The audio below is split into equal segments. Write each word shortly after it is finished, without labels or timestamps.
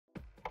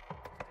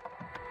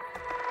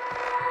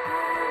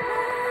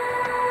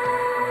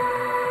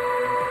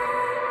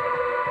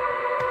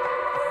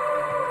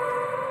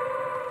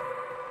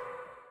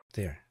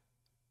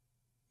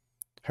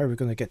How are we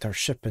going to get our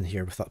ship in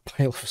here with that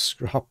pile of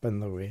scrap in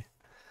the way?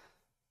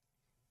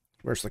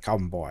 Where's the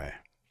cowboy?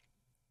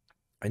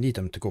 I need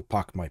him to go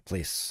pack my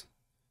place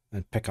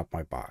and pick up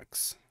my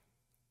bags.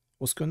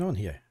 What's going on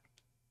here?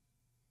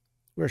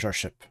 Where's our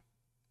ship?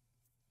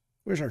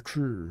 Where's our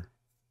crew?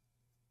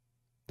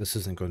 This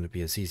isn't going to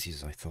be as easy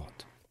as I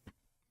thought.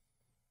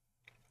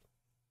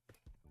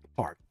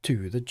 Part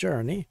 2, the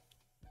journey.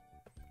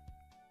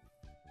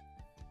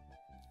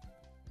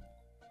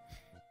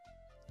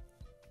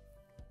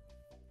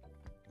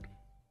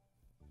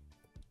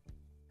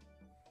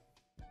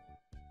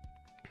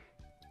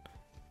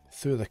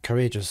 Through the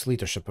courageous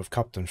leadership of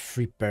Captain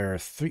Freebear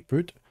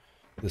Threepwood,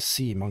 the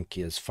Sea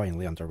Monkey is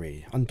finally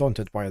underway.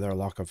 Undaunted by their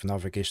lack of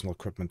navigational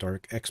equipment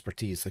or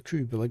expertise, the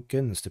crew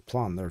begins to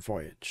plan their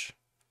voyage.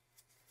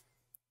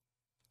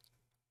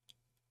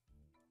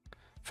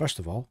 First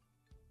of all,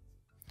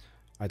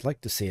 I'd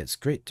like to say it's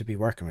great to be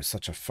working with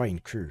such a fine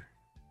crew.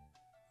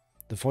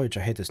 The voyage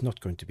ahead is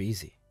not going to be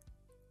easy.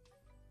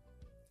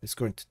 It's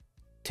going to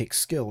take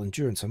skill,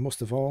 endurance, and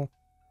most of all,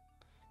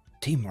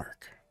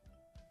 teamwork.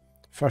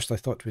 First, I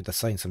thought we'd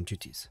assign some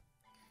duties.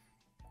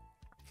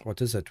 What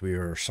is it we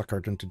were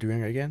suckered into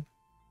doing again?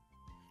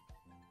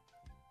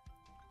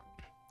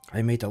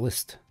 I made a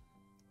list.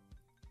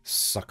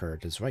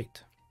 Suckered is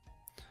right.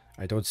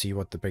 I don't see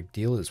what the big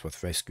deal is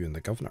with rescuing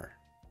the governor.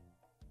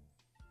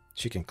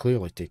 She can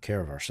clearly take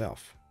care of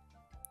herself.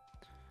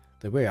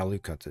 The way I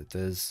look at it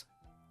is,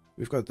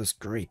 we've got this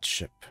great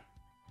ship.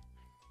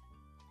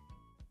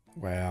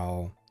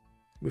 Well,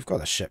 we've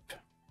got a ship.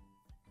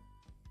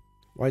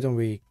 Why don't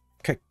we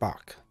kick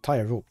back, tie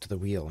a rope to the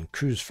wheel, and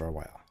cruise for a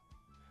while?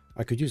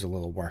 I could use a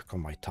little work on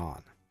my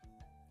tan.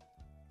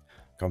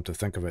 Come to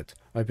think of it,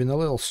 I've been a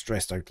little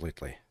stressed out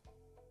lately.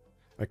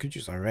 I could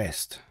use a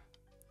rest.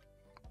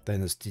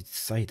 Then it's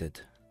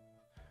decided.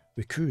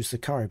 We cruise the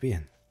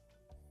Caribbean.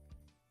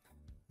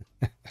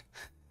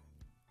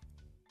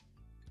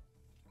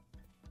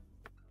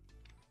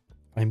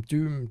 I'm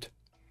doomed.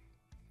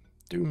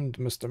 Doomed,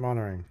 Mr.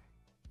 Mannering.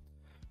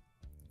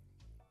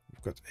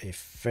 We've got a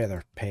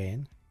feather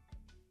pen.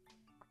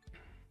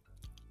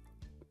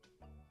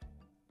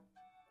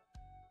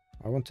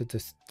 I wanted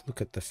to look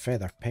at the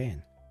feather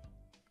pen.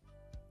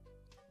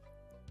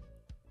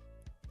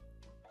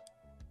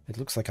 It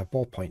looks like a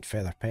ballpoint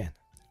feather pen.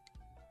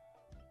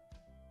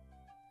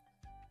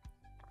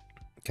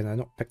 Can I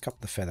not pick up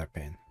the feather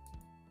pen?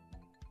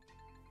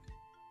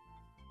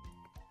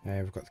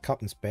 We've got the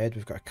captain's bed,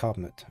 we've got a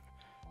cabinet.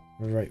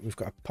 Right, we've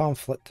got a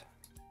pamphlet.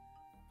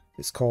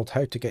 It's called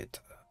How to Get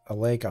a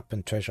Leg Up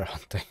in Treasure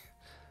Hunting.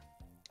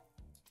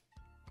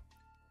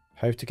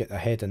 How to Get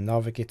Ahead in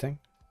Navigating.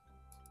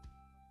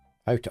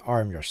 How to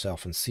Arm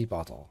Yourself in Sea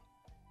Battle.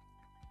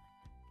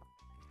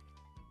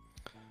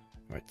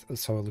 Right,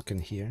 let's have a look in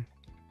here.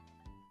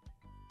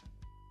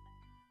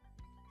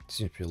 It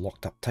seems to be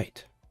locked up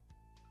tight.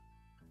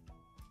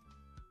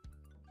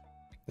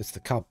 It's the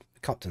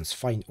captain's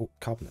fine oak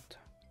cabinet.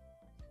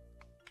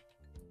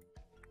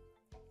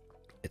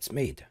 It's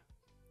made.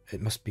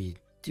 It must be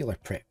dealer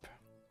prep.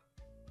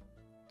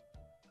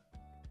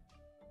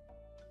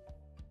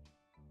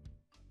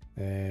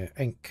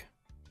 Ink.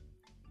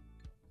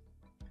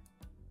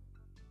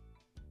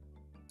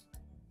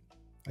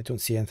 I don't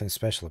see anything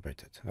special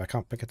about it. I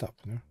can't pick it up,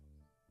 no?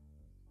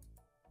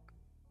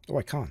 Oh,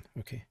 I can.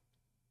 Okay.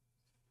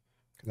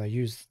 Can I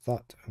use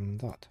that and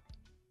that?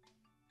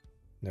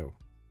 No.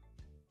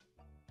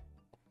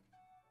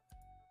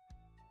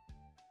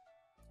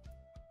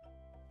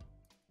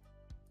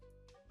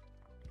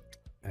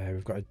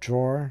 We've got a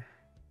drawer.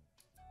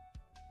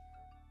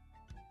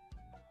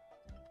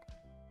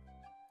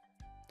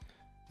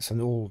 It's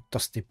an old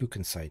dusty book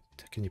inside.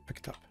 Can you pick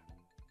it up?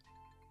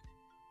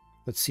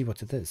 Let's see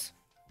what it is.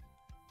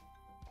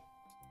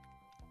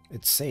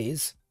 It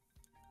says,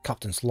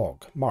 Captain's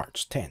Log,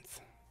 March 10th.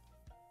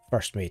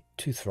 First mate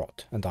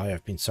Toothrot and I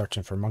have been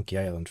searching for Monkey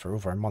Island for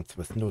over a month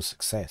with no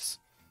success.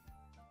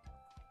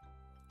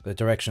 The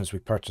directions we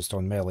purchased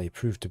on Melee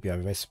proved to be a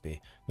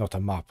recipe, not a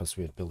map as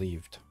we had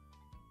believed.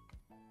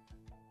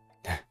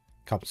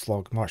 Captain's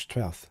Log, March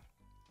 12th.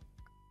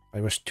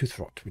 I wish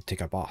Toothrot would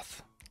take a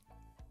bath.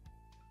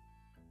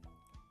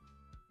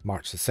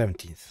 March the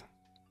 17th.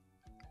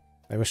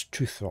 I wish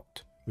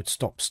Toothrot would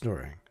stop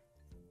snoring.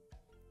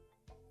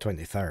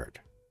 23rd.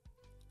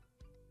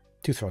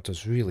 Toothrot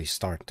is really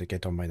starting to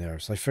get on my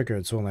nerves. I figure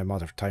it's only a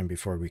matter of time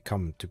before we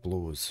come to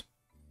blows.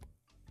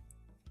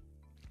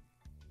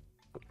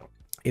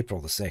 April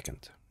the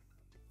 2nd.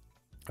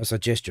 As a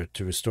gesture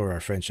to restore our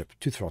friendship,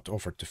 Toothrot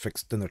offered to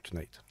fix dinner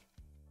tonight.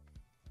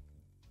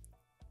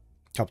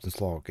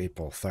 Captain's Log,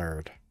 April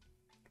 3rd.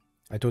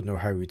 I don't know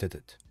how we did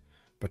it,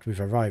 but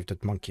we've arrived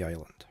at Monkey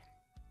Island.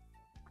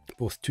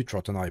 Both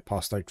Toothrot and I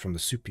passed out from the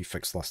soup he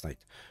fixed last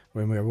night.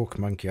 When we awoke,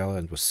 Monkey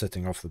Island was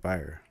sitting off the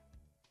bow.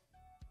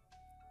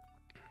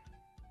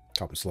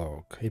 Captain's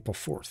Log, April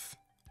 4th.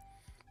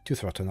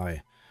 Toothrot and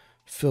I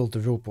filled the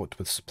rowboat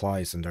with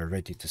supplies and are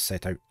ready to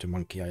set out to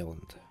Monkey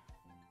Island.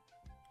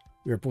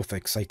 We are both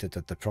excited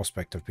at the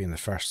prospect of being the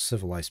first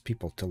civilized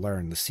people to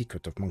learn the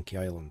secret of Monkey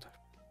Island.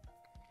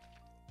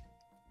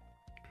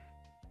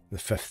 The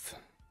 5th.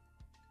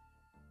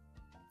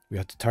 We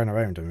had to turn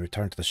around and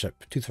return to the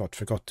ship. Toothrot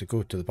forgot to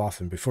go to the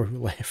bathroom before we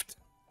left.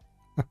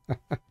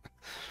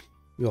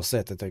 We'll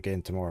set it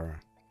again tomorrow.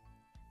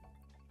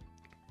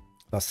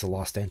 That's the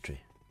last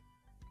entry.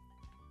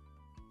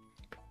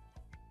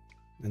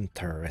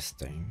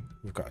 Interesting.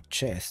 We've got a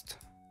chest.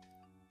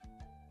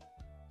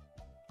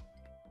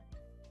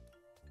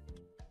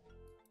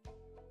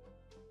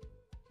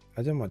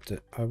 I didn't want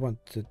to. I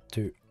wanted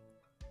to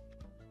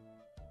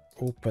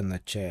open the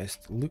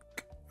chest,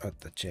 look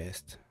at the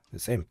chest.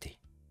 It's empty.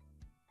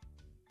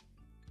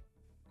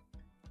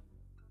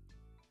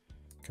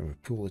 Can we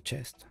pull the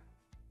chest?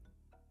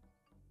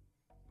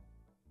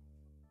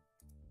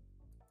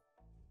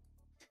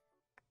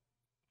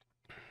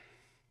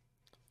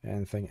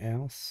 Anything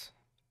else?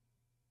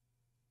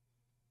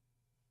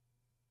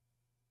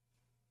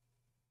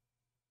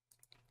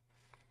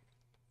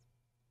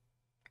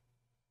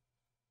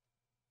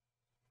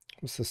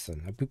 What's this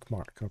then? A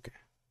bookmark, okay.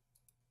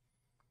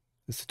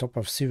 It's the top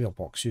of a cereal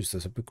box used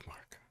as a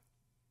bookmark.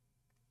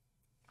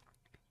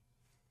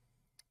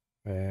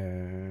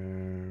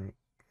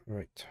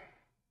 Right.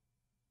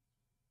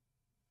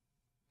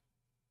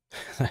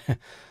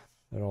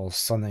 They're all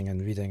sunning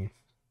and reading.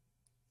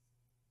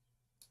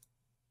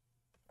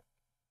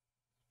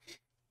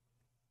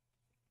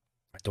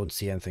 I don't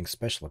see anything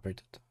special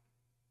about it.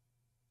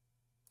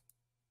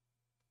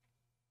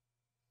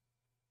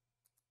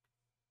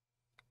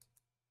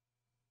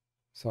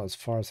 Is that as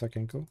far as I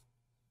can go?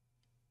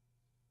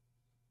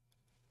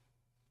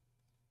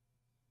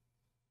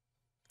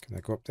 Can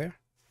I go up there?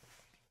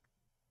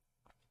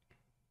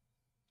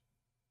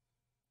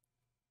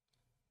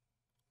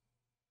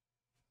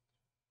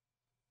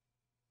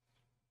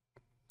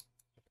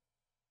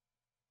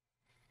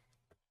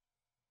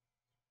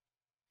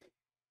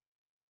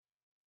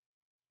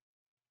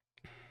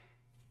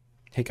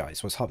 Hey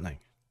guys, what's happening?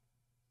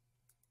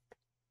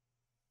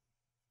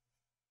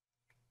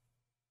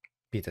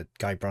 Beat it,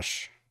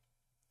 Guybrush.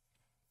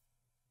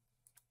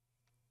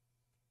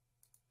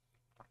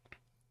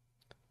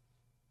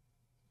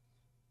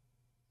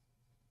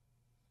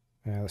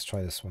 Let's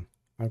try this one.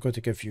 I'm going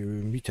to give you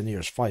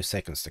mutineers 5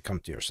 seconds to come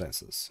to your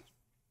senses.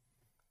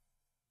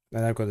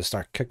 Then I'm going to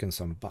start kicking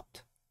some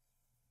butt.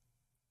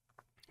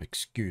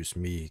 Excuse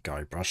me,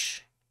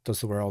 Guybrush. Does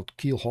the word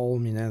keelhaul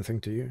mean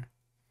anything to you?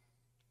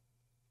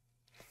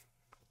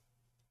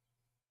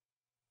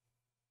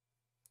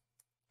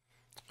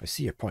 I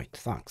see your point,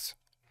 thanks.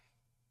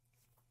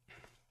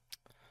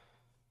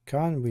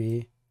 Can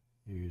we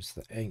use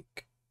the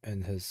ink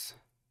in his...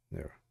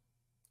 There.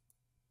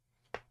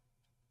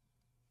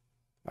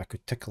 I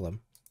could tickle him.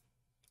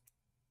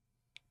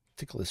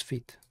 Tickle his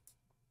feet.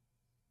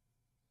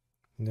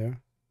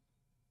 There.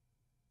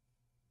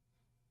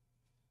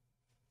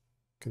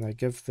 Can I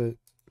give the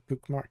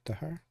bookmark to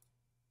her?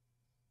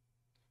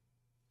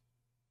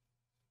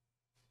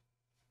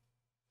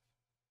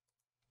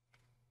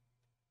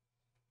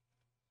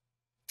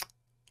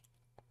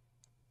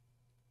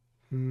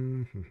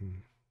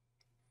 Can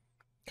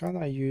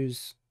I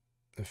use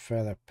the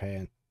feather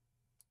pen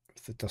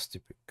with the dusty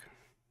book?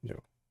 No.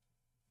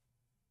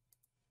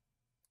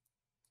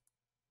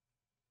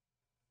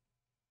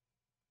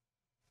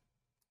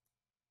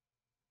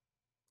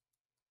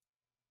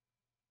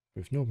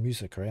 With no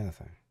music or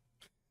anything.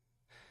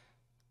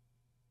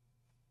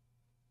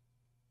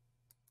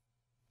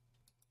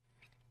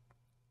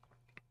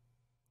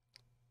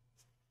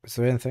 Is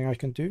there anything I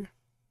can do?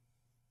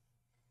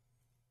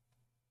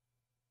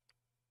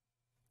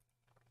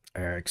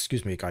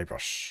 Excuse me,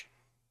 Guybrush.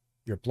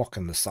 You're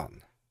blocking the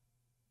sun.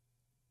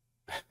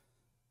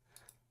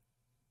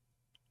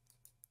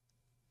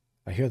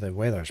 I hear the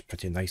weather's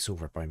pretty nice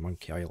over by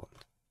Monkey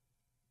Island.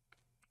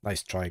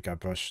 Nice try,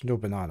 Guybrush. No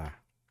banana.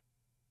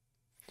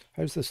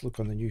 How's this look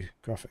on the new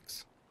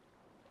graphics?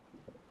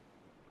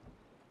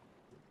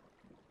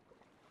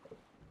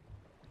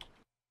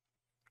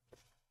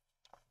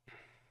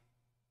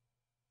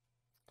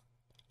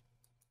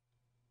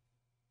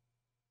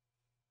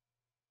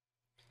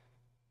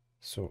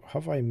 So,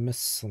 have I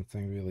missed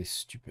something really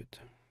stupid?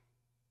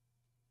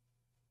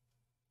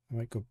 I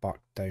might go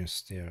back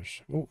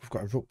downstairs. Oh, we've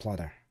got a rope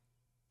ladder.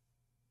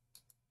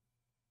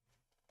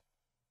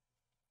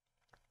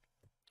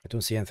 I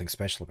don't see anything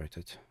special about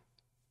it.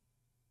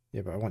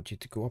 Yeah, but I want you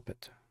to go up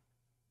it.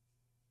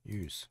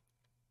 Use.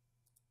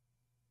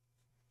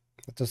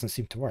 That doesn't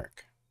seem to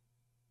work.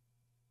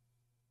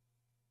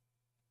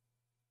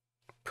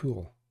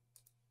 Pull.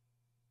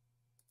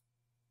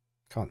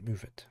 Can't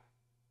move it.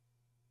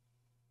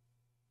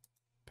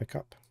 Pick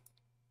up.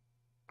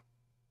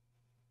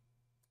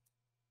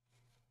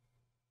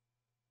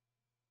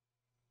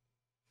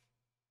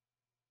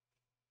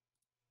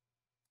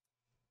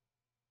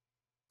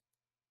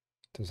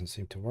 Doesn't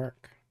seem to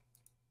work.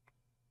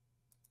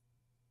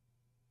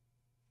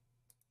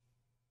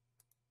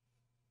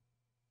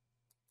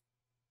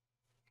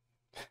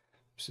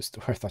 It's just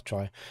worth a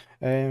try.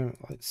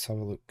 Let's have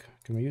a look.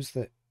 Can we use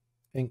the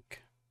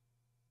ink?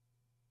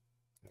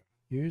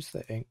 Use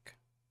the ink.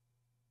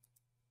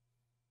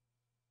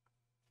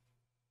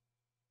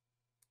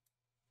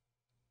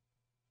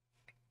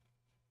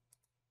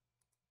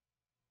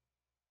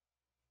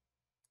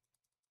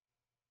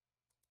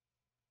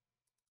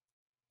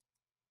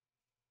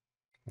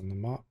 on the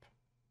map.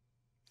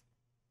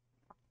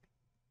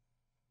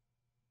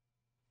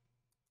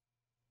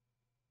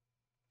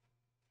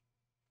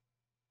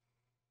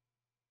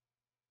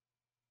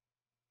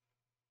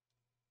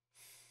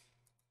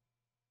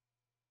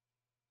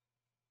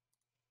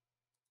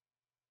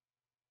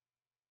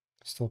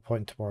 Still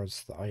pointing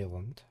towards the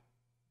island.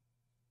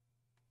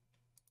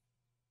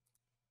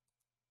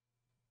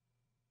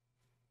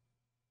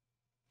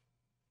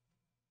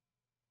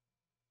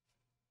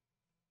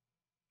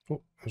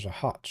 Oh, there's a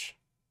hatch.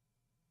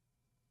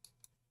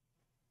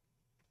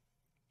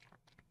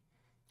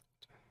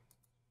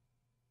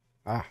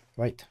 Ah,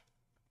 right.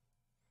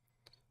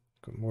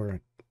 Got more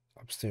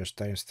upstairs,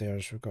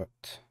 downstairs. We've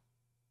got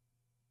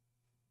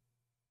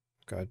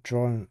a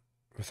drone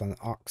with an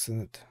axe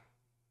in it.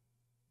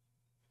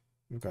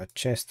 We've got a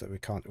chest that we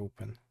can't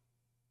open.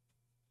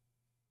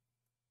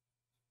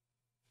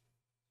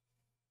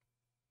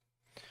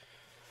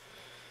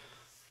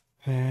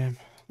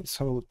 Let's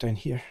have a look down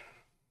here.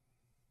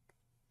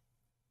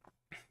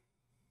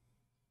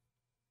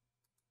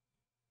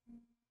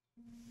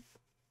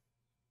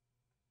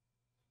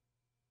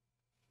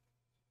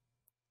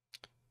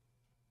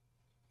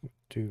 What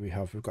do we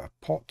have? We've got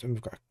a pot and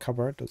we've got a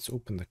cupboard. Let's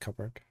open the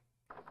cupboard.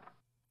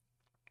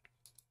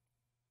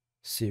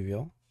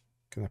 Cereal.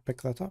 Can I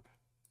pick that up?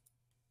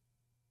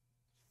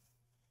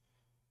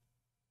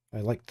 I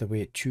like the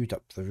way it chewed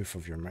up the roof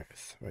of your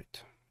mouth. Right.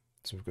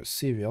 So we've got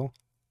cereal.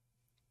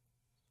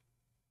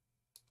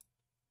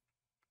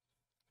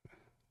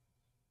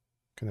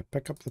 Can I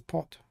pick up the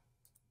pot?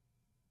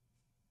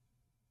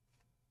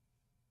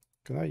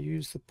 Can I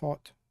use the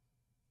pot?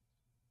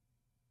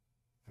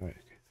 Right.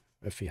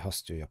 If he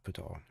has to, I'll put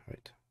it on.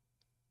 Right.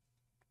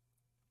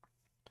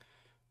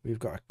 We've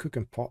got a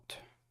cooking pot.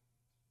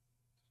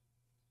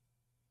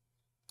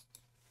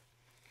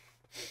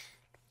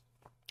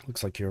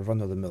 Looks like your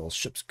run-of-the-mill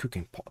ship's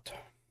cooking pot.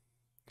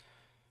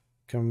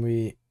 Can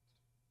we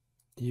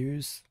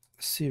use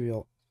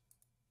cereal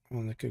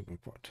on the cooking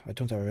pot? I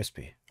don't have a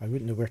recipe. I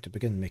wouldn't know where to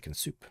begin making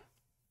soup.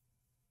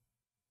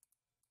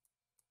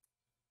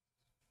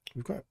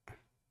 We've got...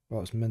 Well,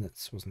 it was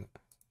minutes, wasn't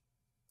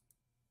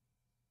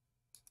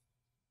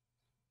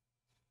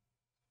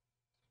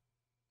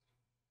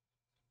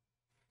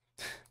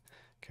it?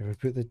 Can we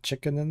put the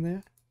chicken in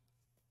there?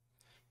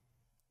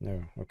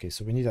 No. Okay,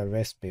 so we need a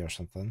recipe or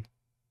something.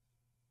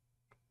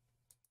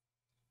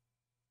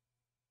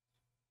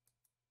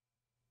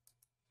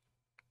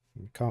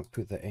 We can't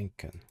put the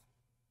ink in.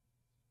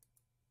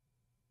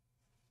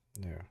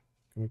 No.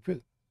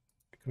 Can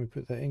we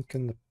put the ink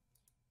in the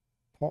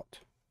pot?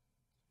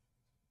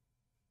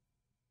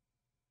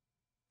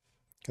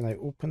 Can I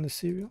open the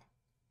cereal?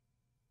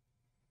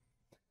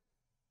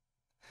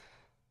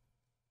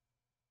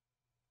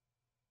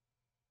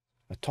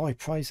 A toy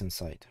prize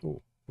inside.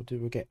 Oh, what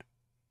did we get?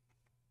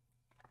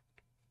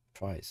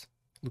 Prize.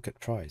 Look at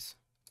prize.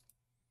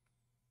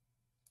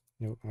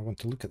 No, I want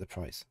to look at the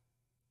prize.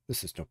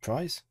 This is no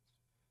prize.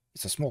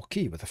 It's a small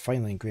key with a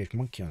finely engraved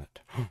monkey on it.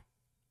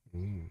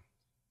 Mm.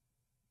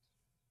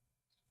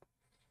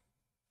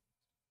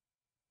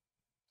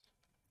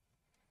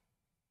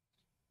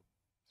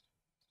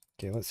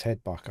 Okay, let's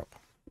head back up.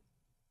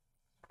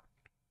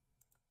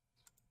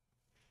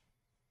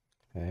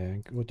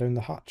 And go down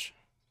the hatch.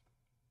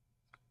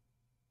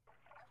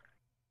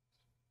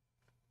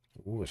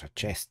 Oh, there's a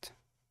chest.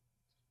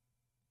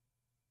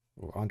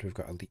 Oh, and we've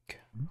got a leak.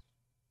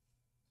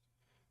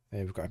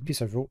 We've got a piece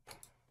of rope.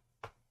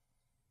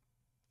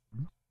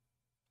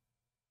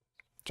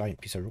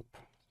 Giant piece of rope.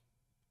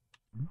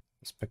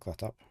 Let's pick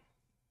that up.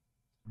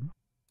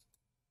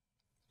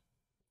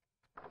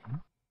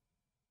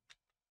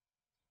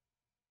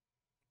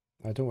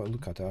 I don't want to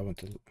look at it, I want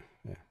to look.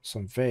 Yeah,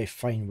 some very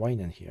fine wine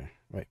in here.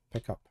 Right,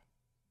 pick up.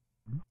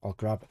 I'll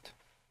grab it.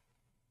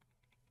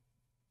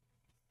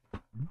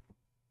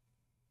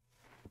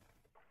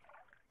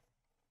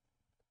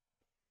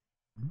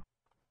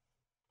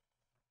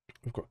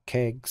 We've got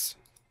kegs.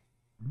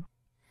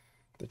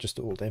 They're just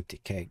old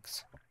empty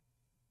kegs.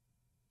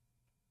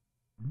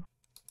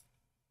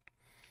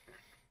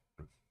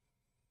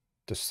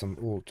 Just some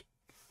old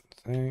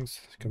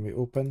things. Can we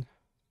open?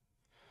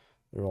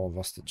 They're all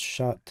rusted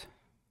shut.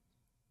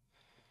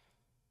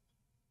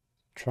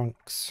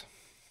 Trunks.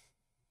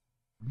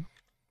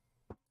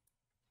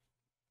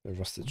 They're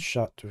rusted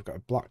shut. We've got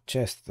a black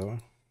chest though.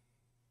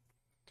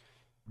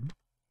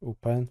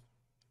 Open.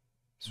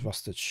 It's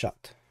rusted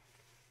shut.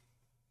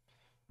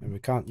 And we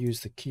can't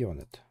use the key on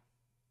it.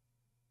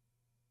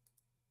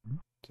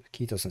 The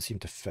key doesn't seem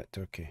to fit.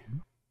 Okay.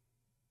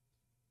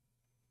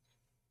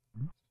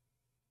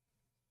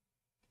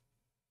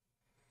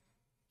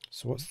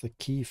 So what's the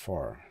key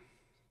for?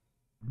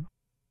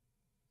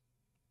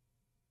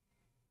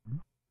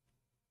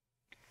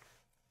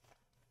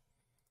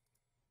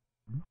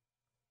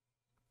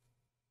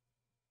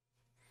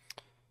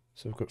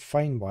 So we've got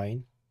fine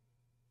wine.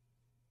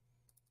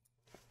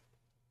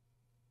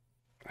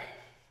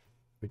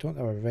 We don't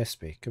have a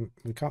recipe.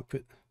 We can't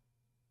put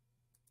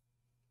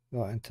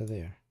that into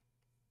there.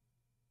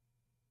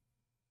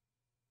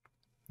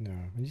 No,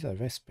 we need a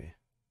recipe.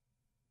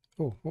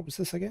 Oh, what was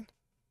this again?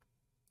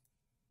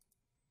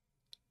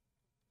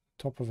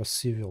 Top of a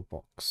cereal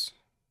box.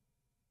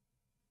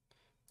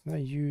 Can I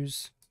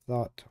use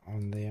that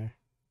on there?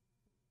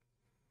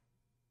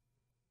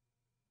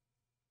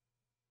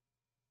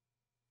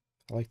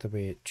 I like the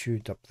way it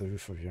chewed up the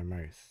roof of your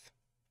mouth.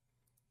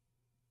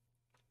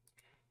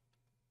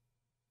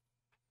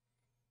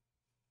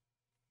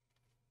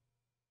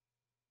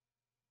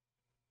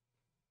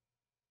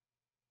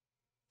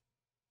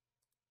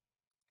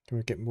 Can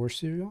we get more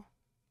cereal?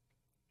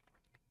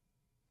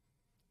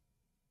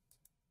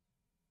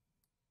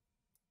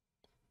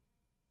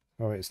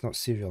 Oh, wait, it's not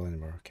cereal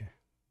anymore, okay.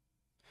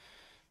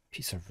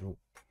 Piece of rope.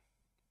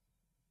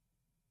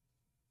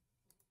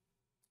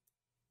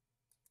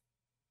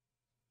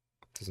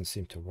 Doesn't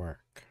seem to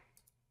work.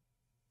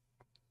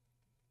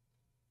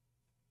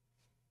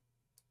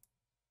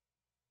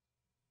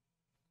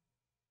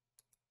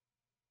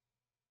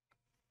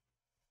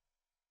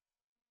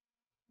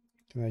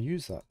 Can I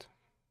use that?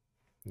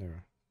 No.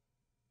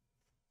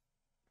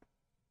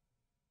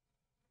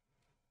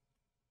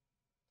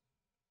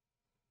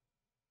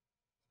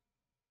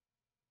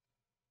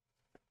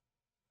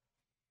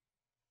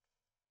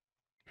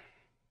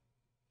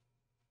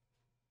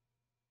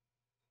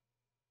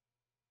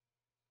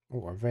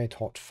 Oh, a red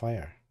hot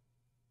fire.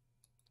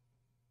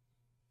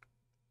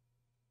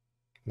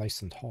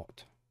 Nice and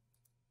hot.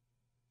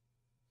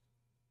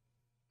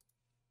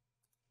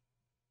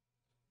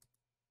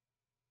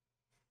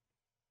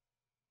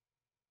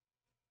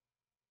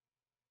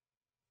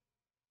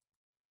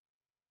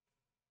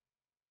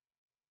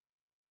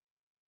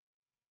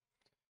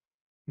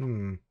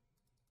 Hmm.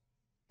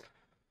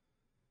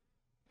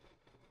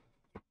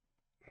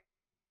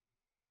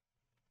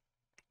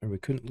 And we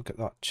couldn't look at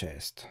that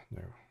chest.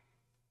 No.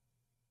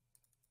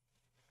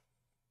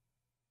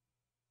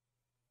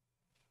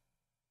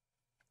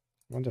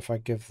 Wonder if I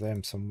give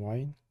them some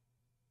wine?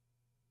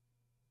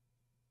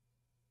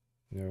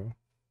 No.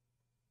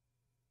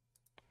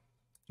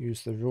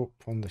 Use the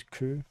rope on the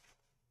crew?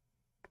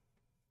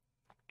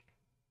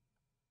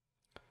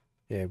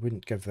 Yeah,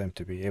 wouldn't give them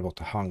to be able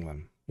to hang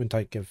them. Wouldn't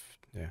I give...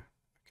 Yeah.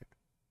 Okay.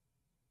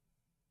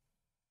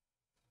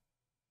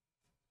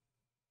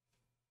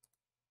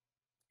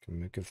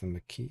 Can we give them a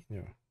key?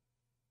 No.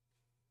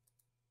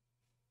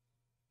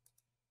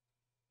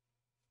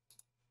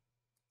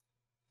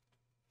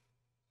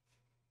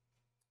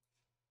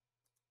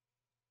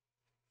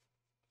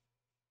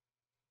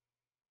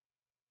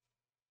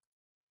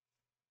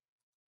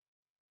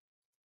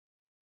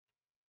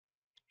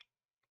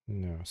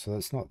 No, so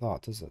that's not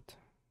that, is it?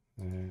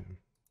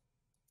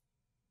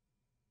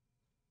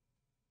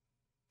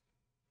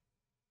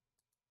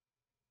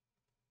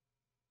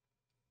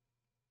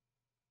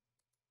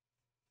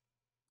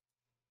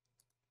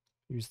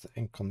 Use the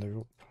ink on the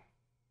rope.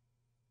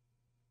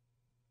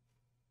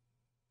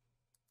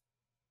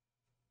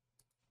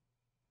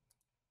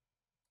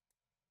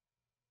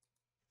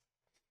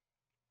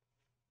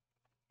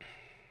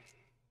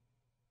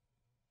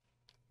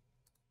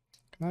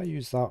 Can I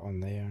use that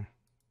on there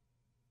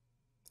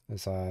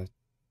as a,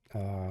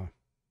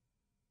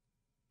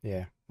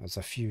 yeah, as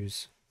a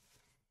fuse?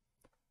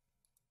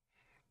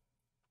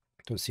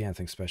 Don't see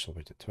anything special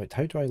about it. Right,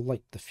 how do I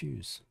light the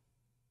fuse?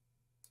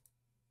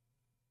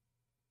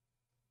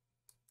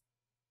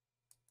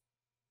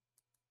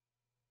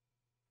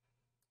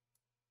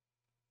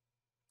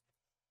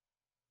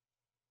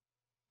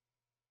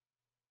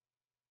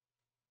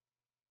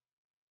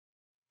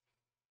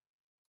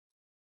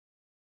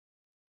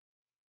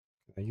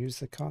 Can I use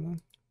the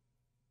cannon?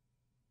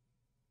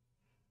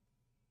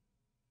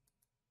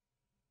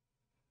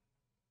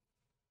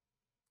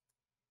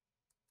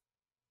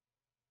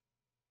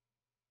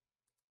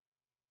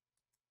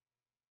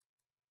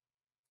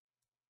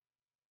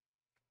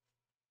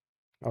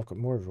 I've got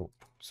more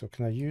rope. So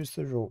can I use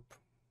the rope?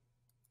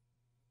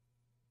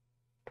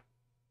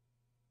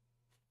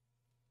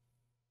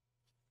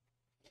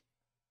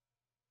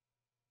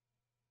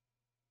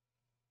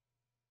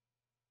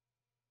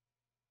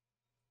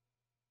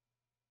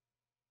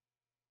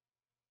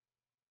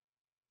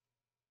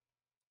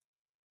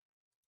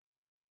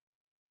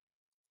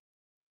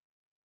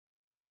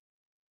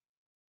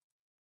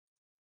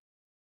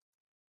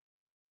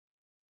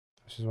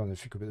 I just wondering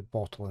if you could put the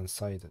bottle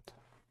inside it.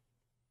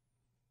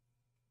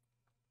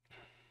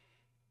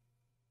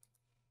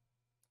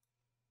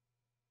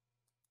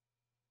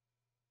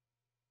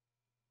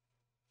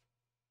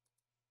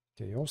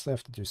 Okay, you also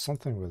have to do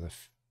something with the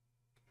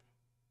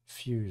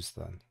fuse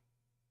then.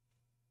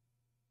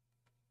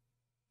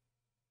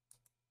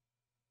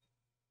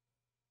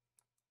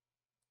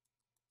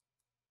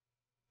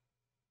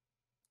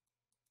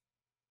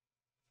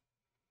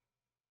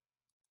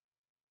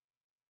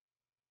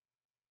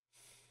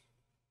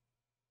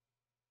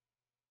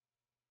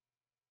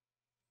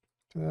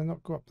 Can I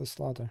not go up this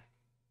ladder?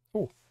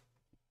 Oh,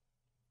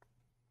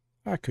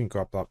 I couldn't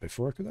go up that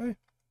before, could I?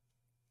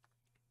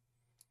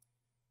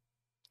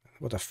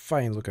 What a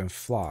fine looking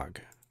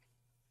flag.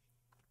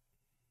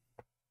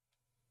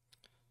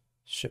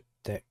 Ship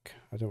deck.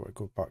 I don't want to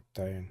go back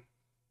down.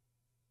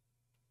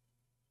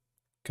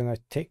 Can I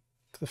take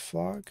the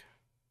flag?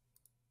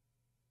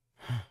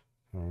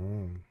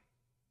 Oh.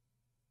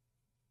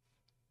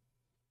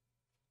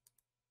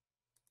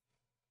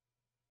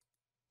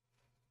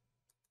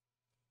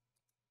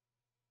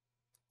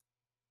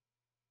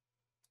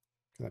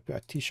 Can I put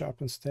a t-shirt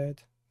up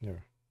instead? No.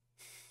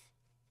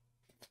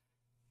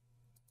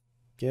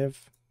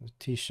 Give a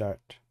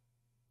t-shirt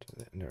to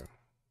the... No.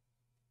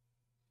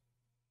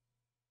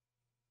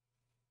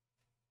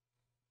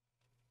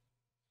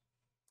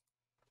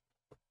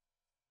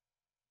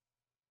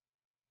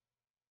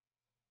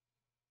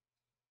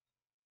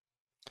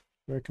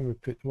 Where can we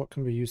put... What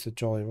can we use the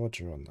Jolly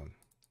Roger on then?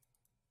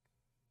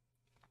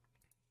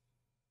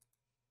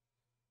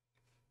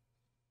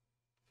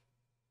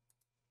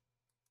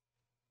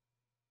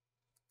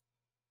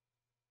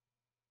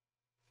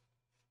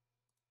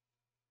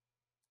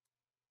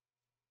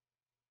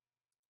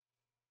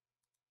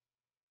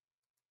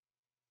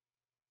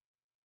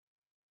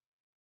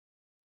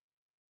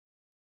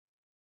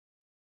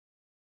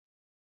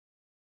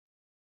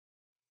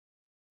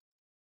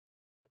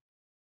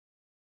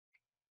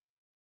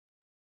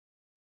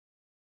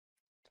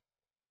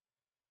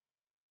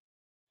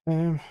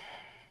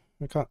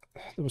 We can't...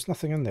 There was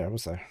nothing in there,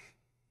 was there?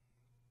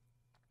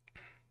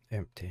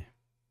 Empty.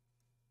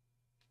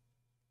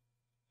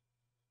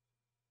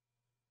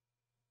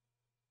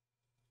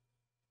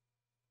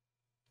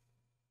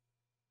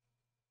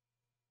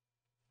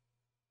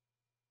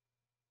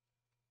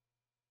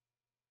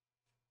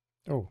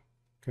 Oh,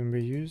 can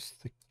we use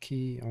the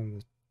key on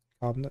the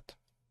cabinet?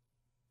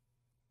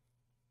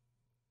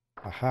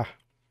 Aha!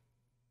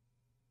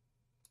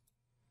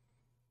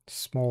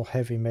 Small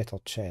heavy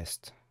metal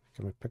chest.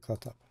 Can we pick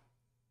that up?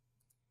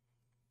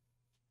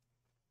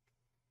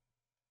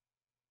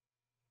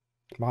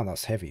 Man,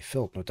 that's heavy,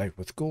 filled no doubt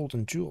with gold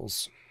and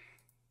jewels.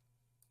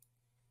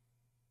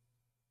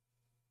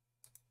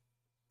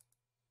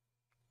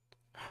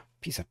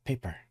 Piece of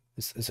paper.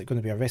 Is it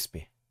going to be a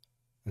recipe?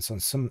 And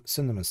some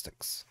cinnamon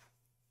sticks.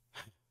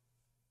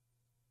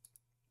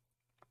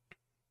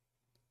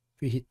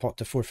 Preheat pot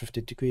to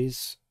 450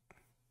 degrees.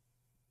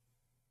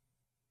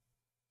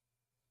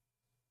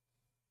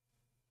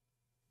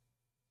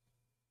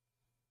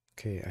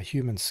 Okay, a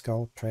human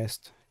skull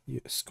pressed.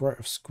 A squirt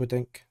of squid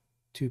ink.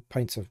 2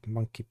 pints of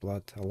monkey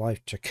blood. A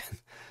live chicken.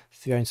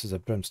 3 ounces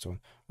of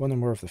brimstone. 1 or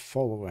more of the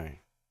following.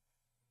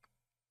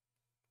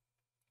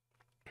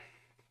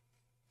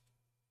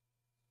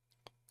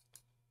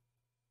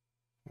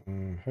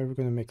 How are we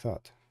going to make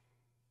that?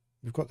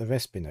 We've got the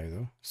recipe now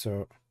though,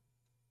 so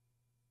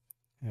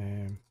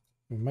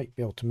we might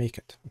be able to make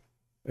it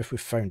if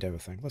we've found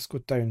everything. Let's go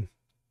down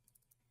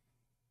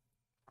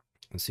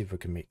and see if we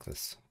can make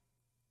this.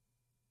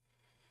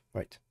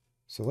 Right,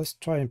 so let's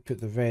try and put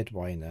the red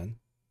wine in.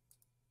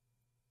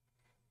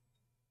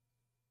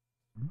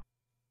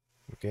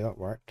 Okay, that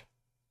worked.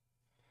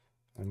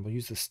 And we'll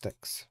use the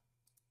sticks.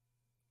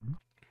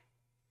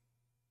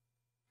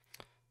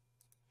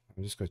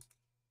 I'm just going to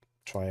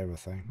try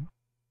everything.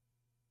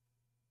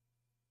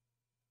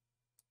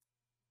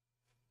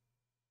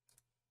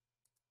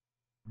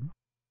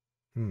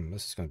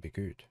 This is going to be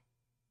good.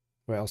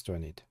 What else do I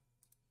need?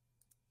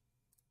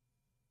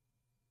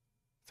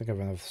 I think I've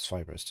run out of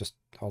fibre.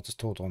 I'll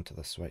just hold on to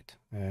this, right?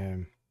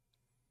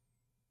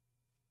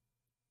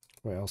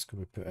 What else could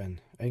we put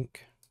in?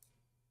 Ink.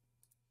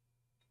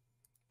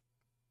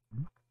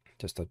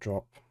 Just a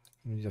drop.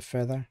 We need a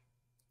feather.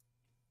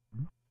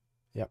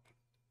 Yep.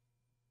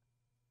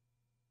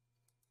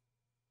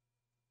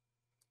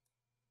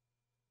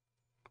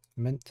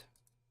 Mint.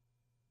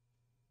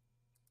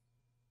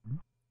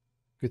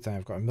 Good thing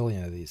I've got a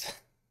million of these.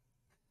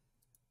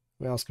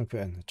 What else can I put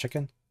in? A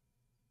chicken?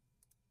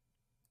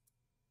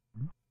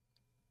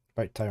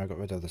 About time I got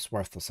rid of this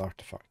worthless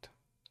artifact.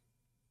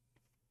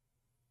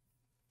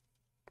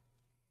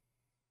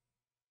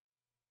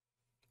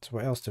 So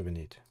what else do we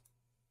need?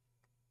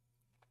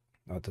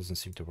 That doesn't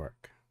seem to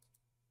work.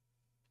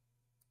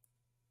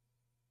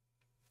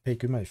 Pay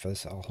good money for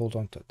this, I'll hold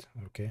on to it.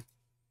 Okay.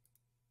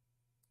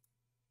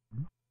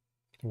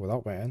 Oh,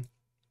 that went in.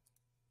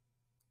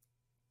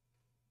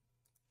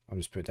 I'm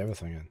just putting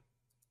everything in.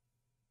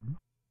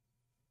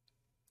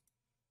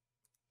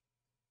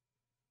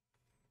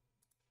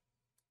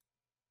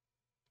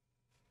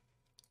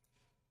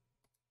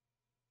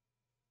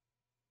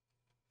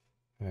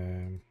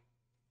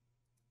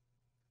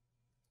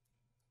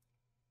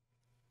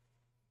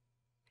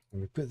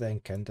 And we put the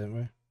ink in, didn't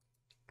we?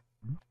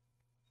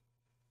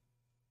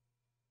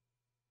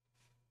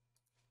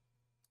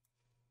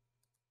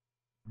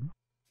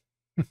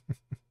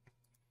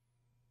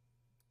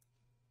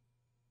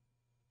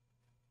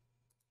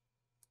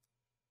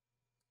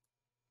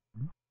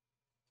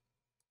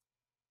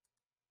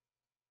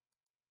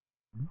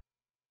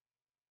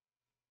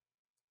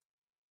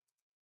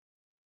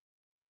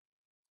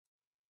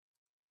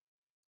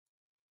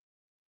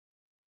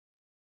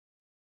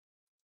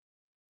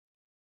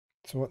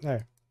 So what now?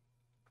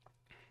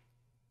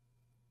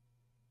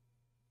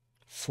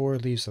 4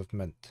 leaves of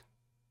mint.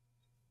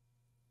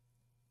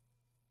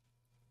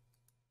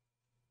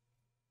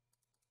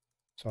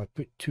 So I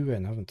put 2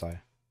 in, haven't I?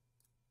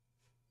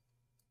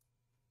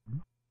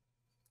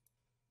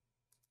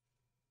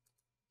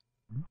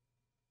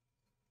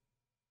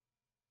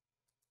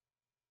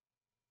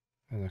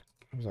 And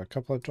was there a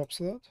couple of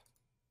drops of that?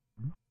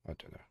 I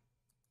don't know.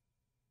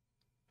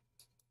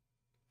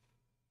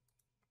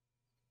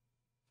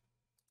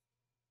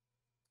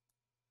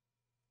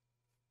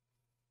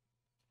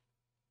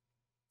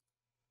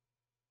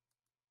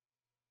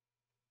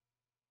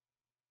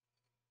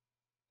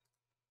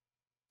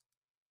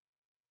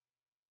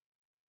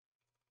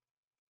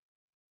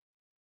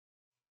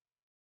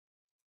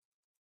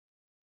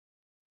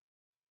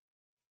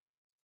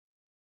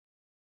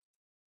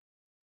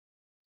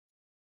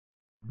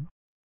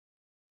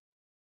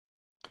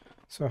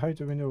 So how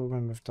do we know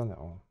when we've done it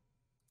all?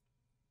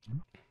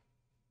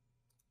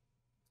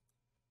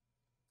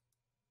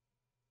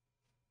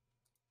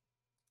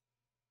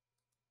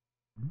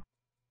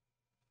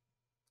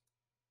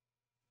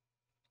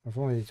 I've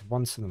only needed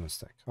 1 cinnamon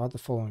stick. Add the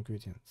following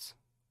ingredients.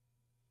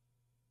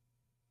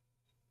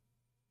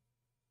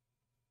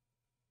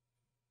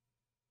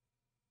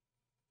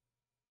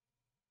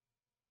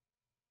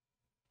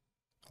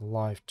 A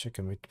live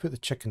chicken. We put the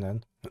chicken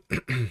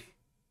in.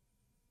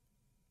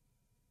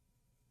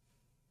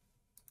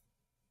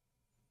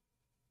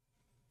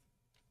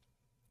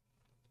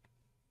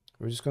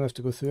 We're just going to have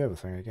to go through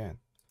everything again.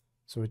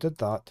 So we did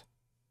that.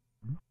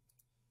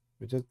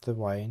 We did the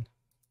wine.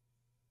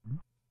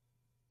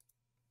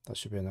 That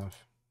should be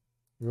enough.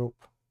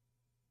 Rope.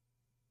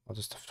 I'll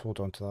just have to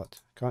hold on to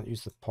that. Can't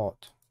use the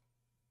pot.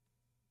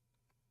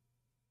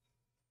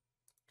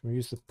 Can we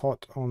use the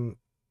pot on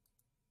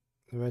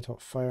the red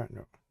hot fire?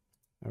 No.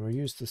 And we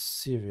use the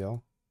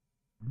cereal.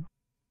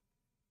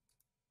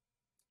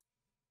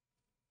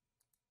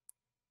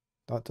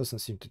 That doesn't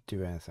seem to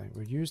do anything.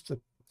 We use the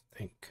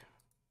ink.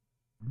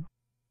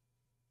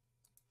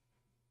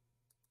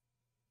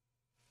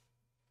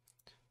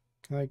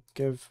 Can I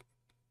give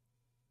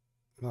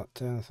that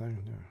to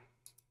anything? No.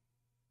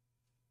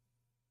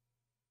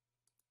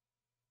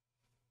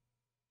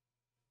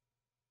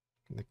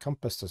 The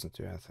compass doesn't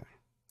do anything.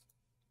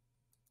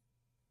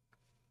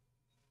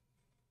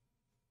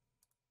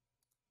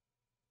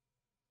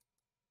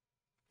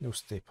 No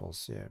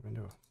staples, yeah, we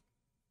know.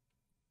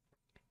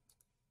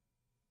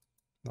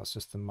 That's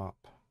just the map.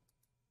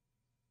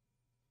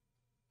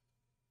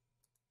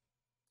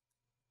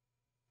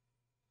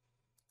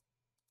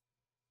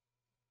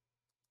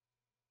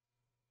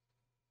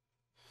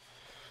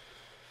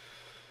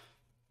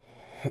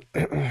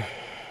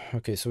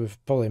 Okay, so we've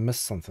probably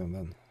missed something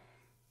then.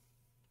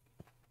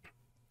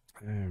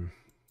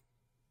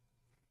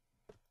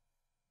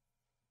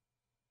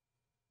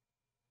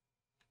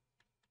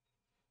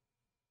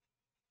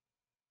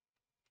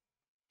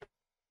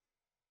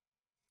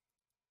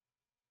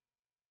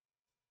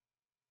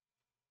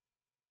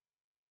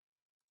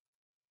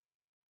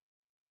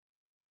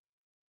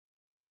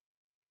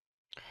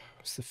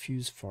 What's the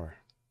fuse for?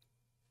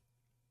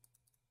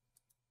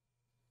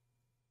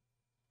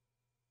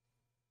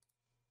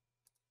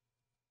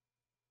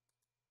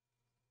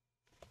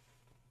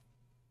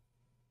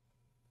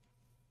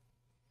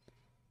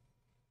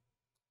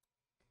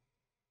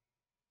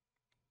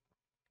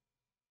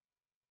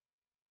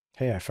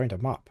 Hey, I found a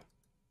map.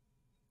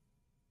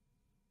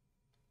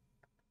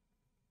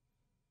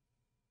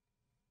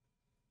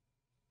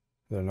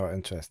 They're not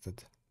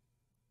interested.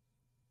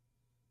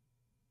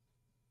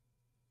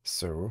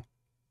 So?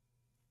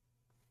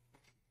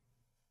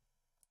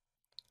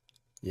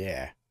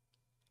 Yeah.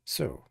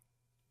 So?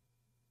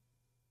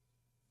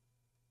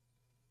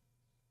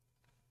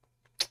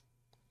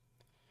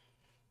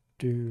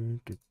 Do,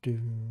 do, do.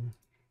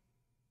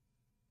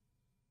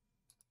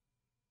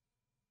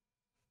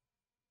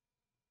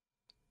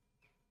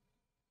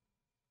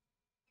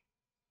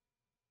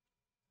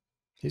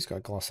 He's got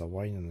a glass of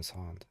wine in his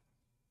hand.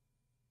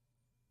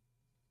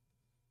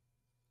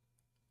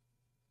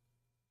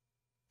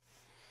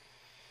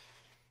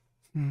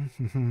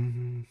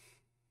 I'm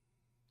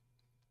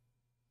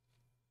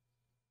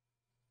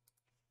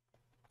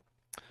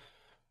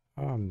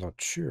not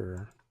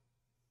sure.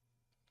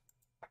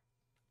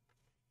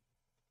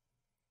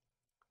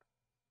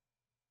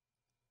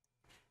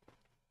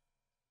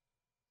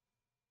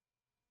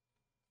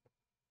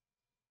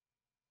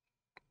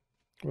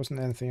 There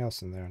wasn't anything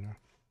else in there, no.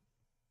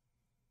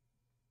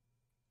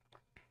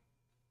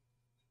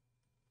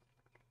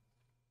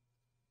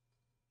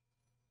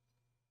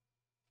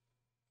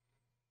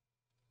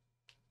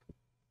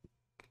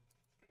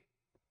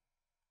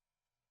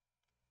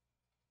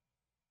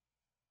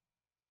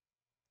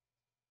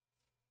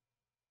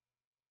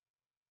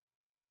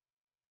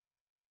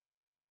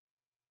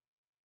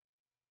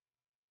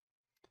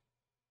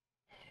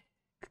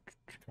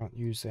 Can't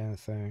use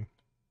anything.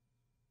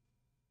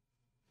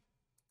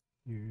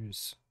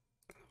 Use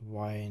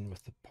wine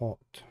with the pot.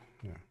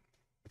 No.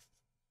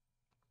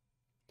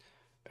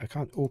 I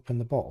can't open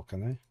the bottle,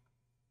 can I?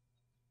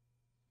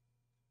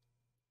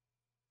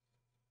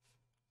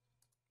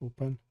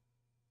 Open?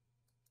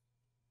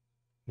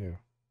 No.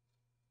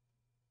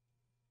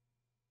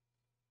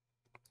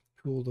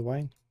 Cool the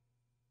wine.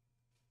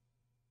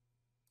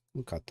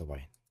 Look at the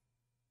wine.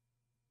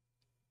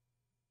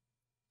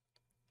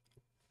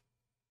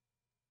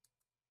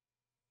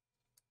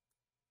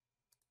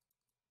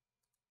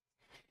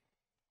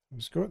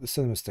 Let's go at the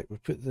cinema stick. We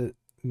put the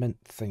mint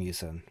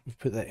thingies in. We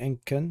put the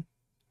ink in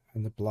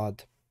and the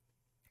blood,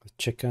 the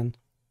chicken.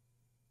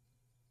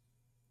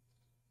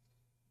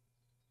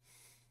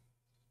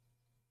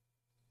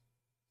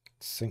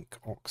 Zinc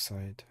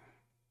oxide.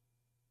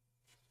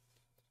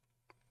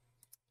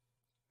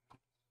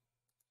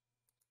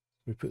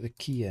 We put the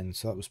key in,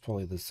 so that was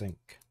probably the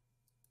zinc.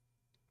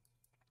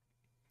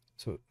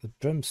 So the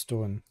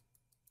brimstone,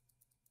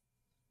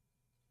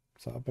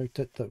 is that about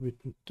it that we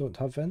don't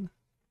have in?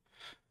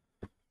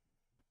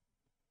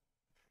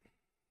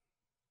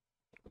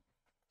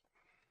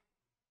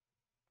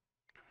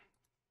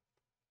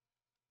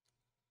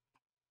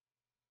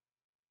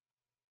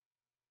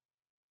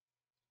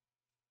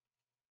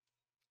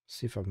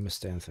 See if I've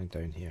missed anything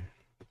down here.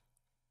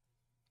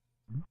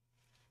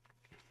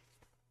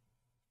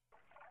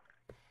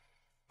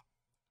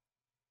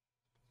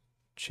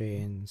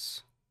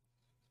 Chains.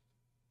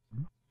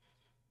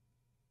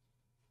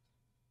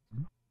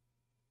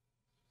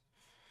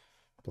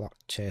 Black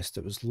chest.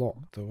 It was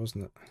locked though,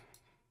 wasn't it?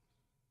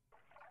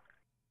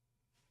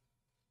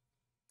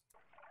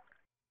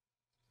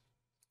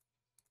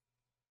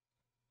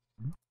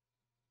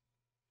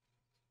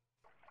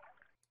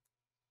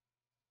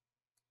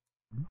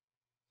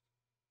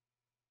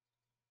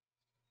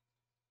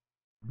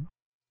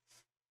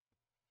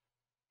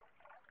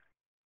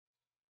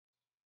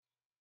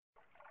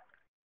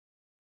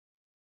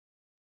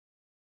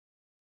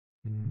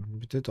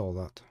 We did all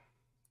that.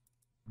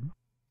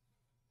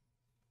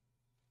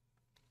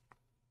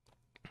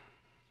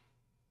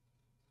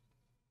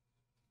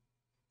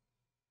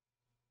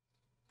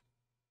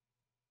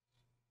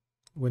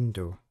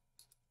 Window.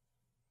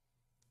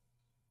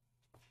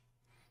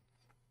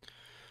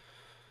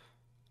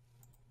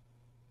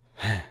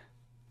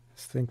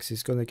 Thinks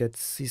he's gonna get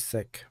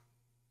seasick.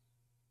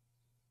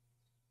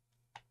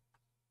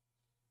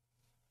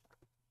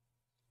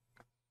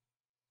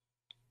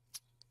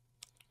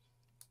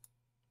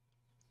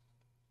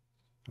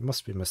 I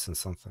must be missing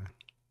something.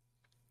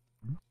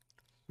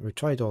 We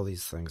tried all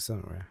these things,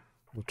 didn't we?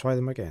 We'll try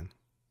them again.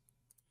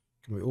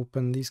 Can we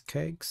open these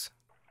kegs?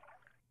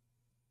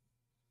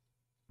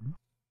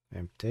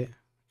 Empty.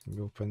 Can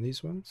we open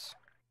these ones?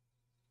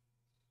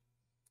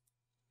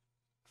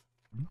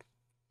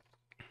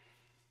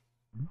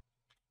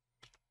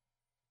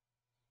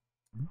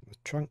 The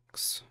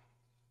trunks.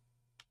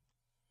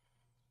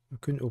 We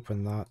couldn't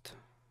open that.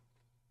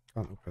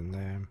 Can't open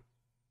them.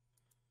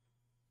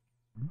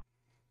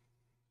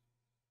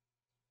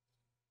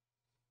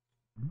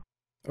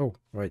 Oh,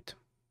 right.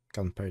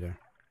 Gunpowder.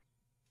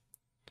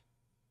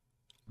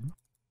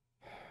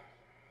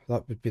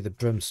 That would be the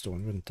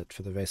brimstone, wouldn't it,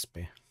 for the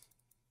recipe?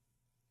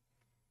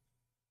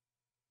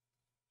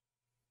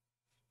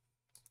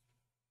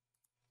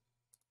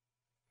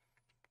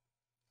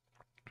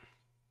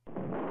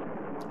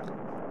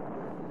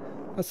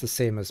 That's the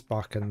same as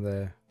back in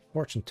the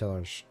fortune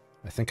tellers.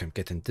 I think I'm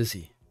getting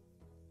dizzy.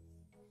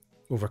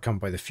 Overcome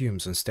by the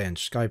fumes and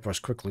stench,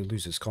 Skybrush quickly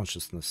loses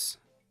consciousness.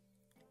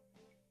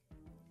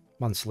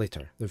 Months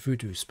later, the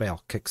voodoo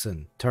spell kicks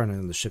in,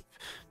 turning the ship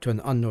to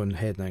an unknown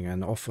heading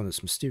and off on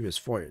its mysterious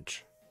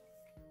voyage.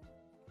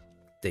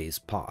 Days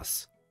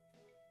pass.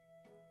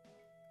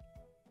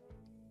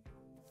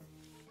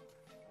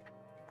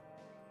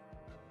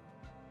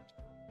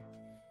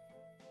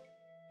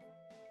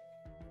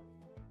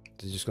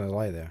 Is he just going to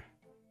lie there?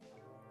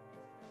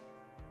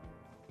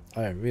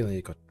 I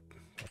really got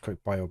a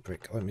quick bio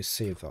break. Let me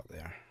save that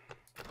there.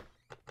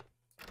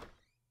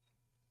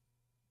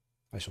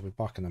 I shall be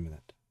back in a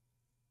minute.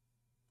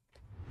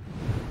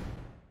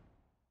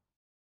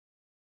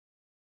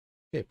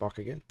 Okay, back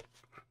again.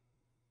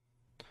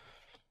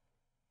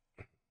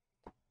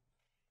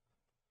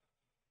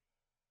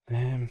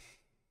 Can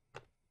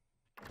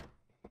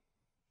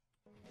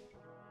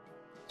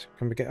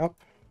we get up?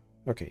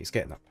 Okay, he's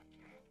getting up.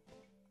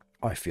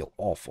 I feel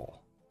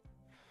awful.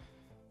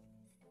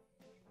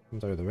 I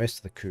wonder where the rest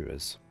of the crew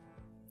is.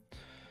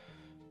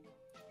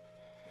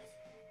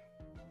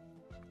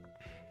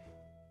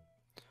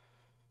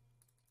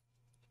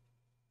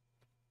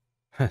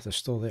 They're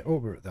still there. Oh,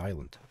 we're at the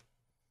island.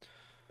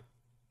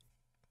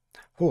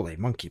 Holy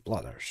monkey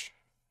bladders.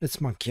 It's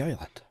Monkey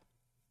Island.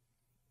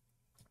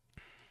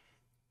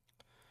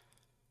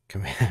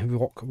 Can we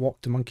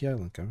walk to Monkey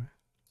Island, can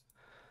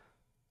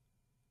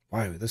we?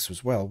 Wow, this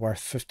was well worth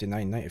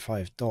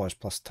 $59.95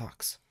 plus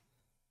tax.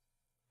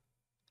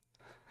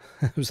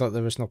 It was like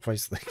there was no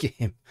price of the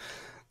game.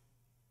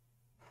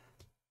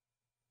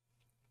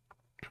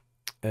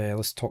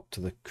 Let's talk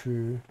to the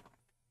crew.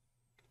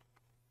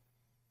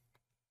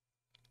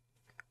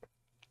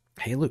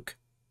 Hey, look.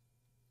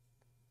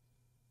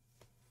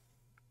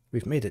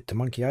 We've made it to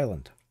Monkey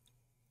Island.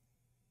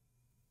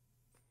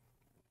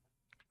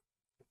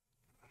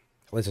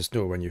 Let us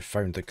know when you've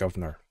found the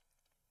governor.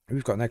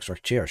 We've got an extra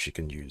chair she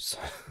can use.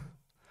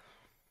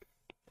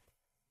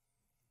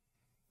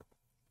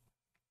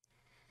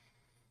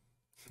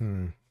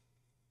 I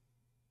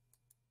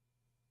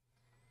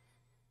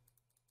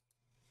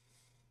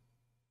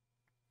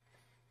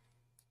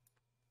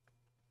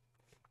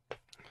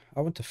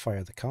want to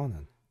fire the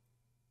cannon.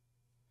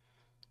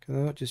 Can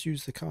I not just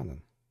use the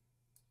cannon?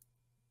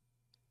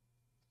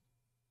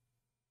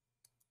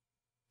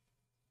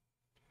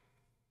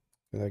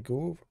 Can I go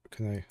over?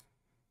 Can I?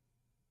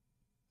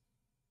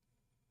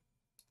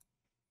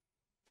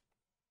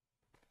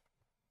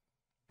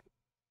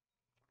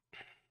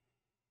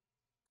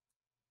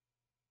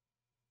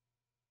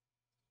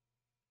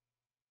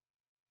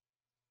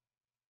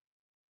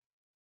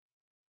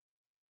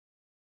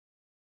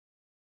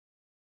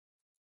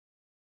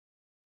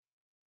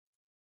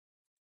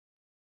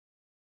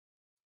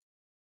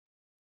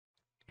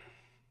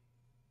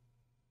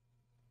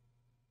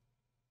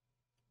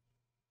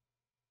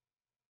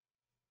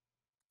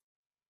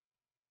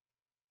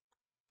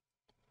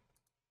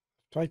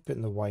 Tried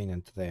putting the wine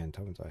into the end,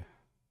 haven't I?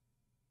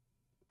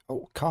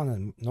 Oh,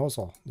 cannon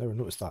nozzle. Never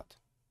noticed that.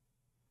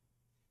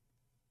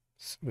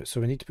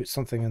 So we need to put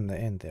something in the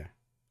end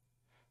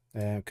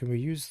there. Can we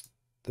use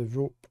the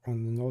rope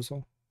on the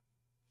nozzle?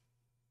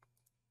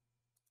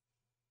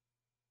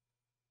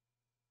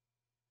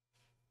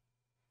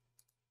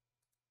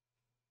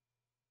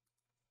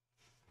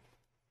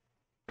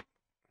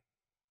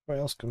 What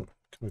else can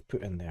we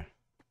put in there?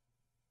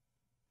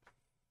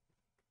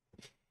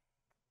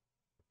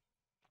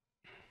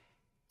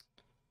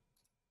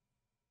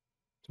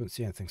 Don't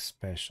see anything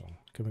special.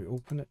 Can we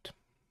open it?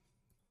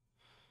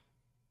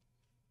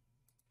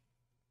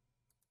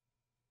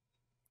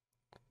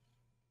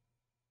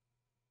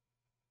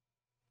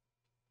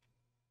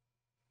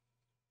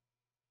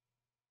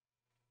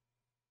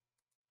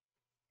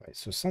 Right,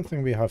 so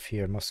something we have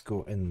here must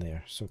go in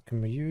there. So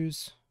can we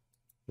use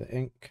the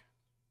ink?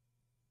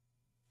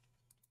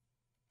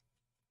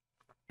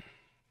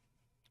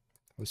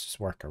 Let's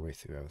just work our way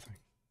through everything.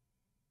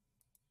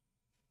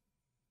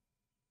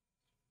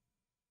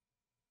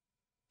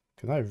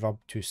 Can I rub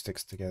two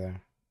sticks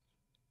together?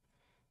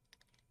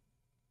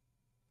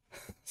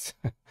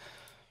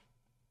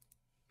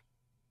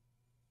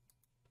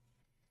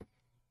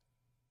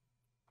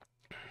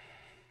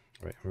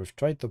 Right, we've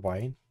tried the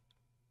wine.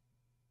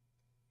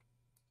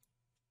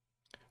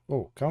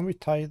 Oh, can we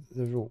tie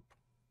the rope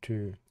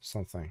to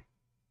something?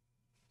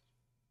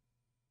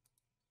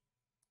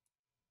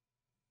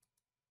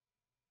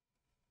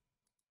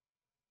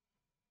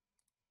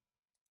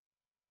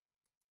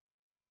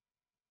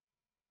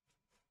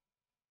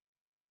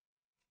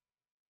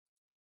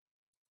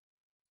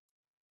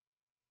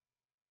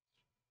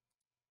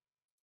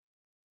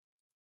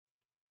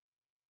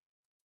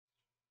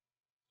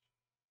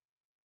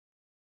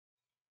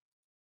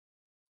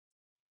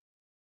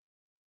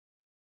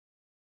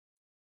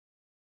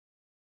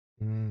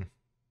 Hmm.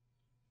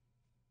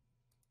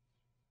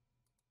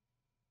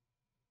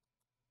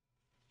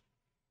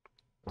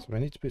 So we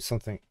need to put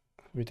something.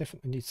 We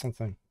definitely need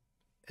something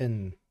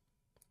in.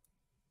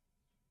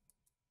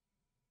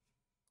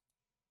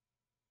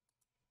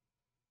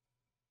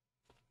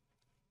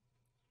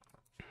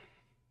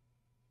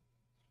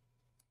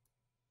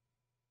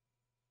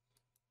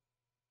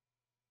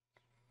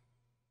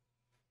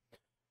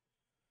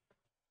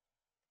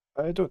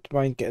 I don't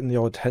mind getting the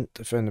odd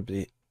hint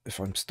if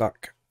I'm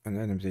stuck and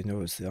anybody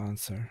knows the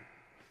answer.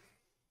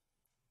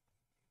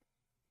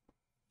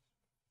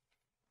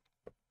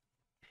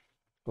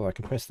 Well, I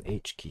can press the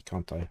H key,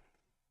 can't I?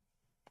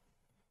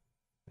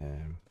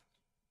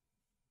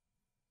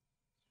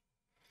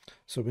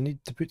 So we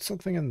need to put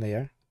something in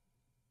there,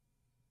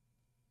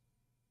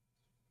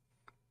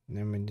 and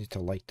then we need to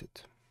light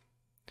it.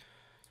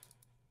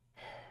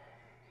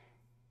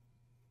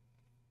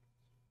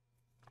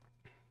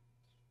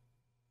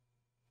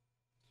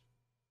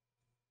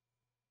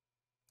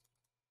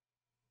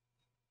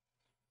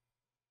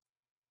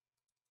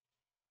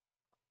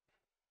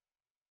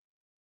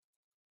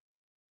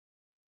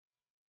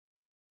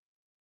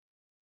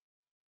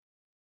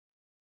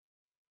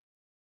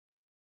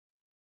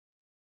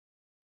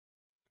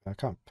 I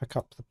can't pick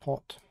up the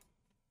pot.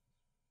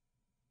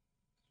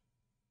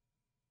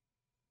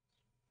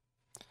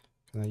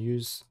 Can I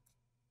use...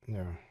 No,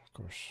 of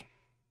course.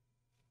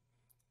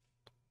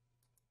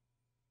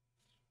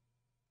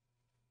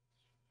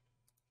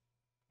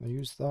 Can I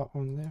use that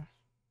on there?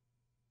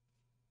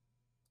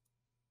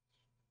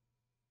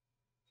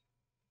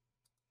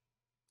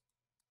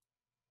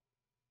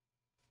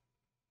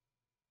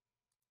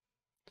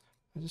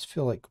 I just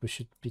feel like we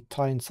should be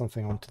tying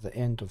something onto the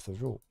end of the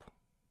rope.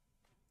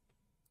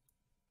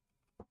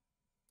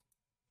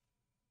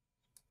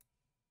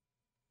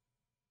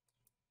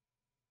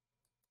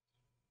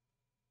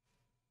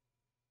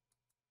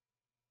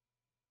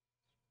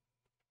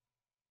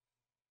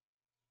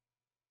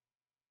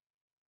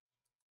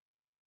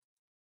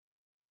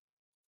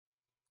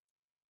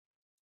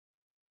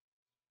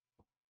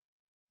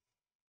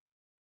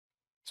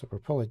 So we're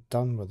probably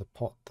done with the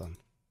pot then.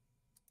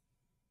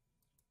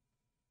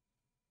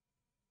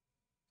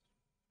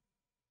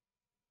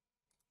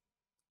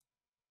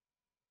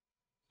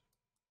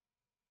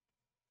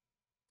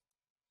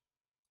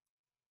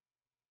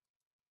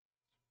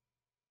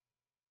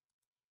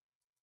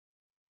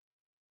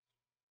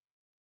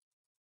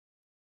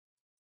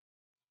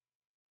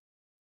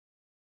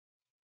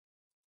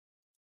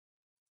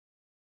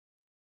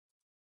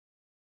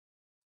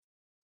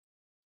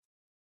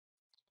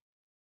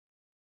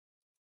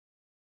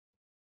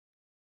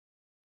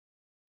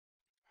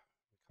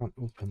 Can't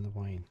open the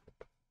wine.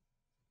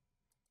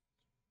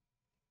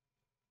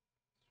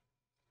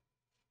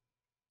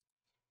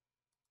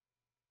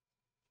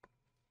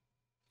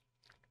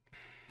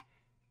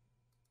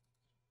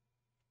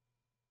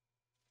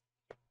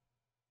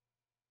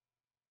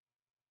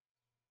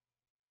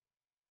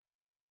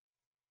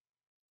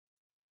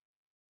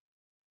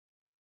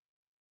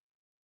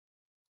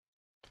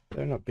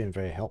 They're not being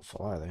very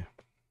helpful, are they?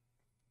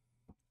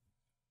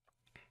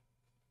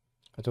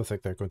 I don't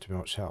think they're going to be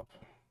much help.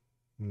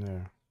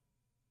 No.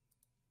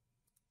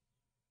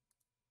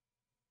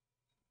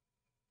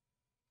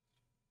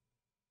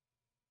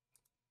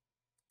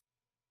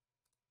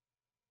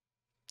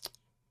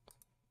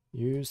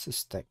 Use the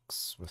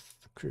sticks with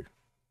the crew.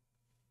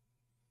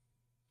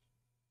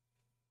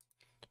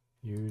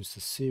 Use the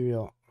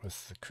cereal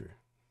with the crew.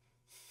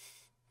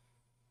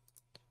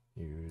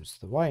 Use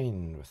the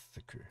wine with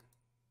the crew.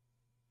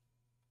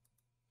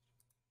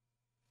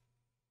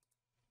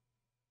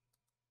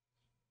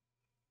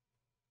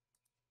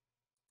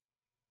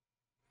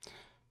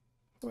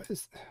 What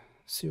is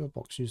cereal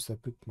box? Use the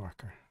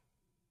bookmarker.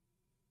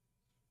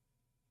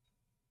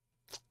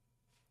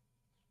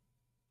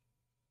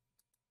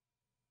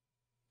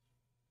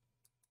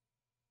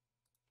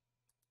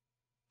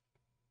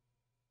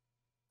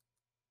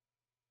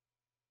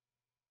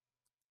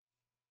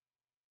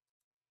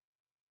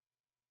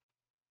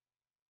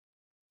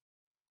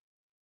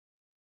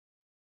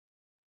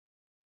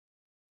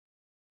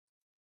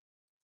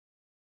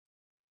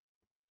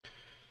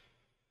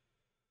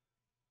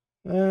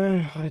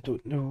 I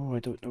don't know. I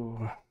don't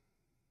know.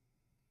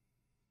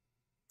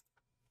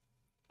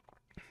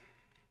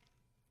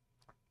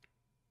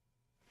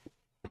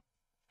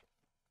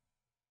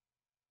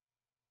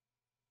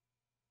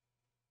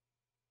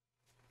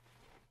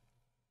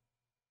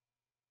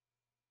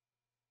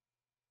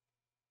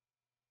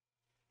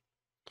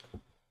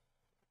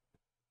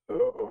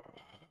 Oh.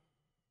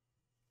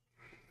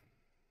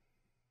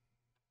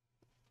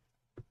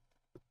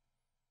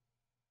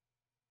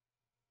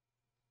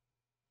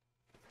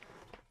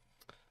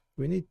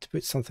 We need to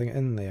put something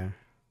in there.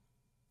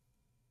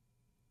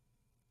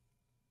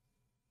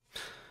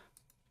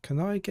 Can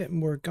I get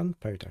more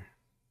gunpowder?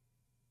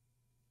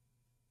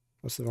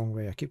 That's the wrong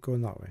way. I keep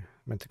going that way. I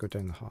meant to go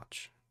down the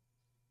hatch.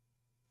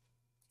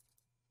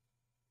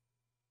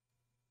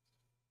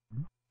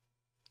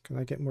 Can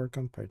I get more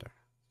gunpowder?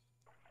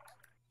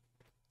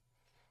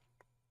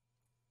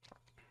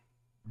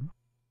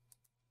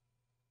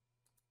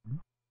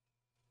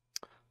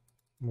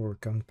 More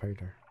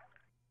gunpowder.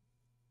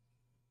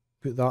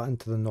 Put that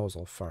into the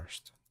nozzle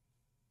first.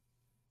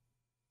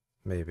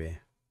 Maybe.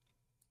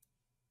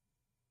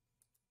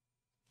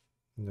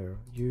 No.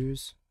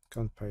 Use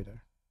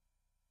gunpowder.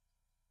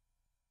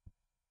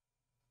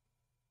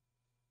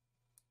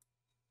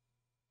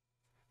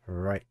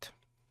 Right.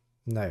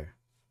 Now.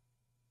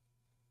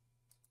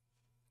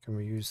 Can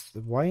we use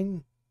the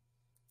wine?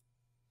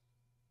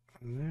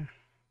 In there.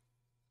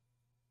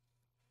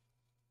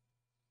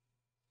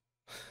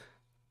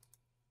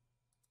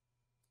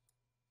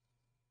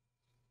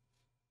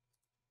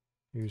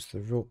 Use the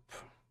rope.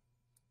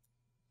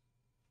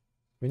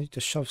 We need to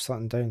shove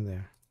something down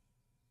there.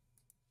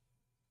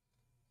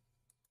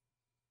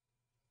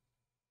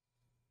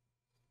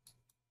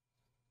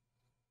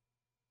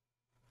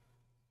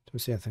 Don't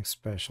see anything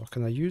special.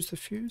 Can I use the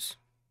fuse?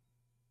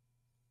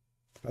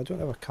 I don't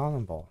have a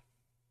cannonball.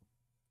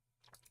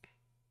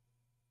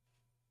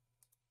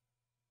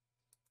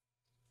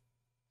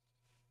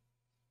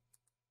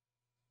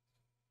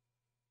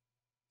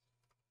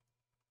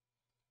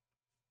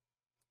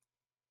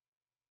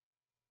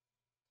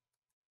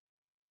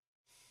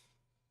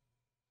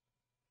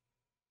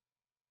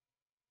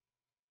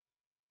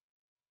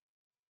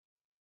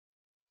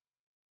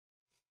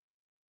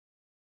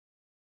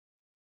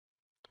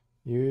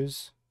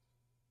 Use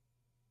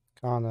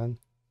cannon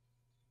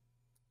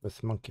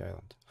with Monkey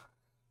Island.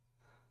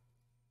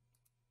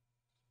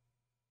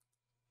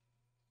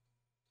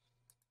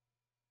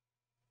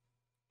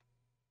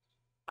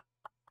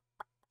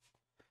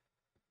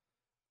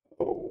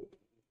 Oh.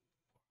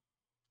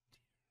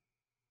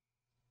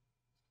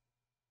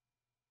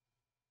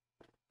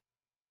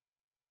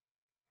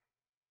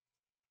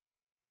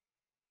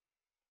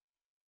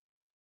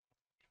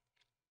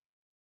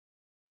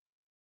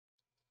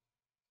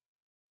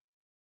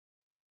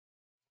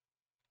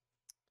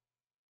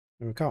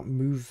 And we can't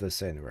move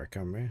this anywhere,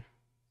 can we? I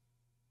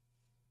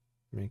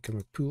mean, can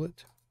we pull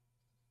it?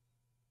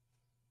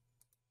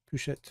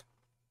 Push it?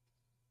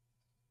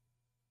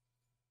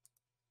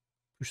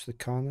 Push the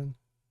cannon?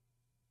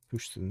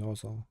 Push the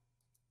nozzle?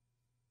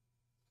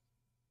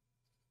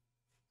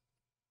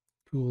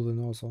 Pull the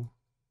nozzle?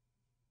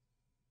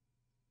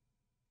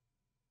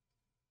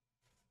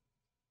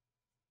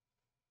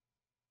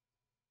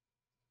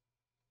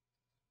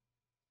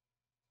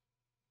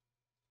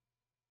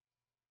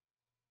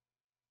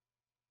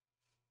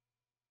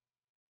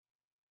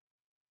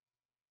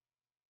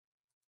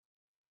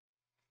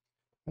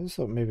 I just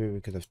thought maybe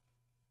we could have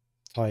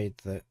tied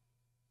the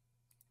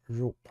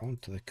rope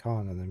onto the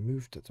can and then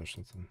moved it or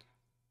something.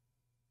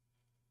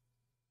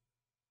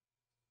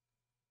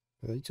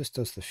 But he just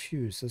does the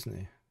fuse, doesn't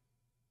he?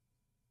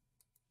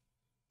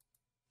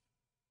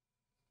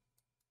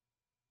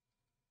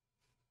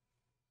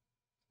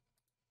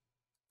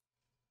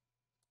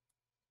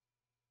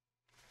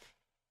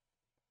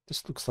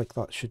 This looks like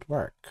that should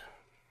work.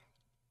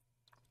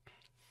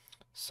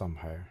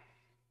 Somehow.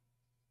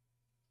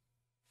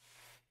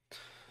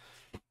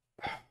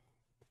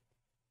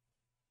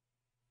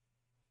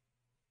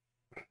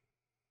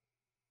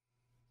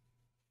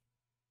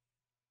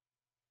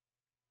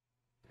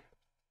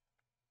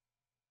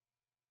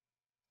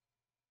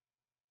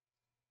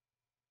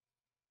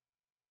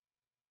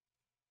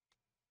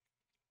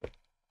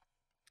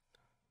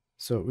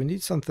 So we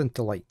need something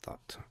to light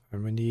that.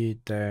 And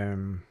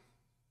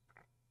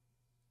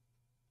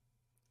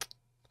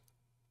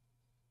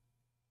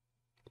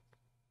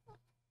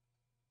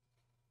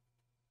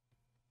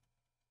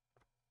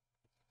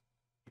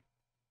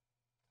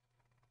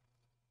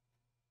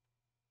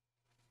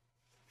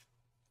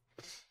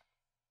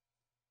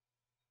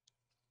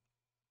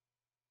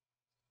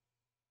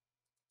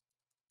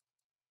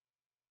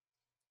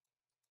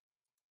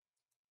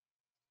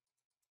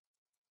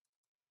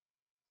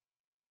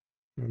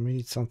we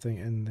need something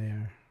in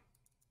there.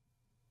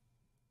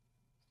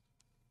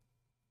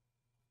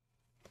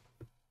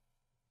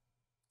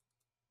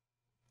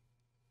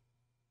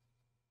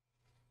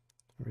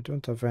 We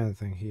don't have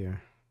anything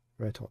here.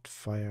 Red hot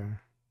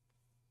fire.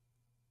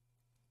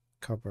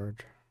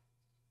 Cupboard.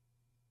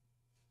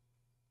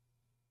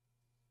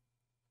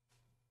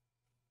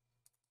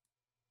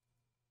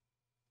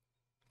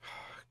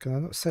 Can I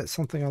not set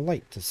something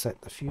alight to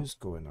set the fuse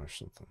going or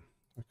something?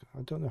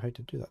 I don't know how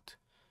to do that.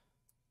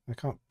 I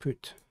can't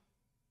put...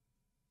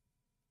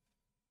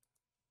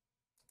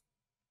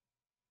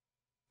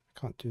 I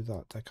can't do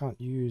that. I can't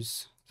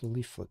use the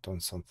leaflet on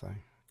something.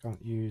 I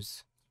can't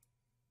use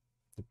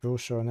the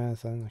brochure on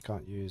anything. I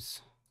can't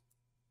use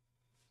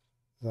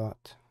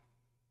that.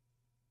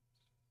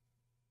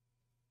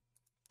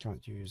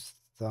 Can't use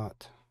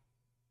that.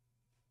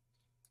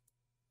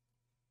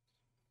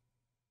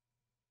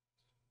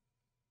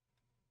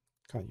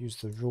 Can't use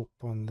the rope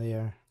on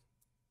there.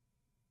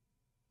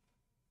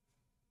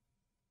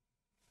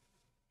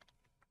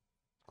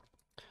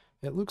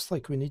 It looks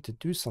like we need to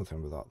do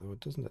something with that though,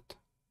 doesn't it?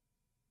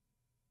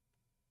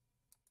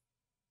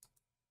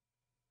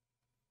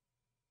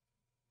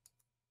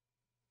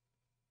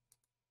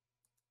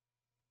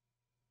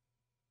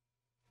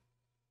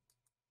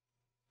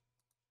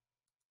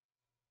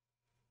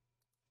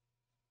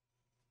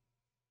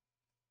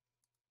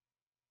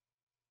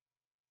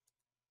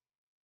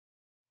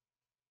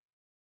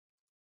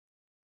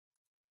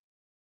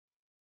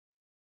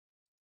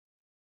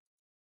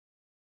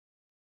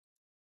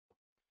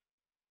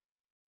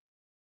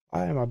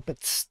 I am a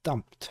bit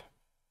stumped.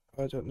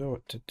 I don't know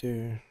what to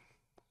do.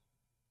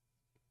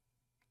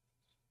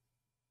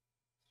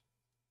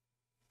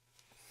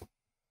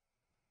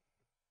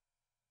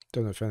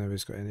 Don't know if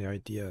anybody's got any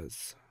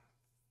ideas.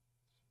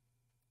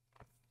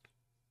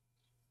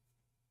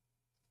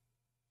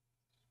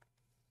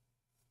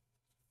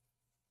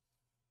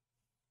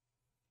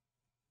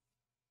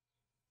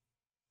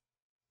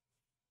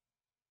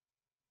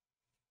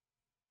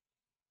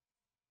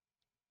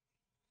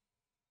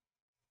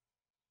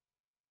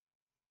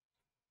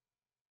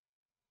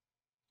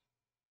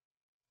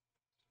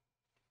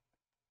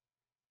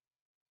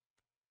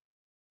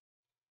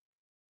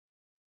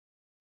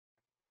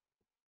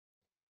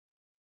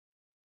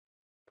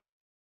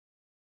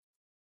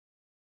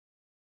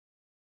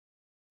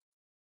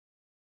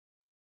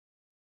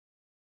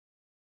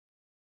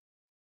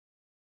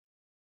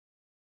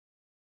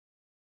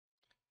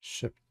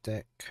 Ship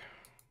deck.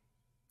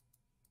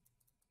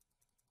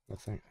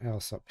 Nothing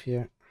else up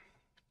here.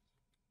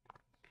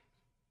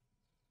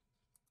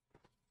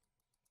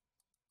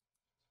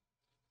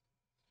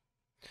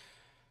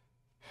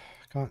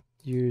 I can't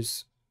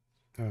use...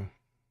 Oh.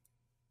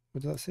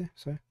 What did that say?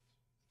 Sorry.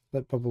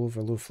 Let bubble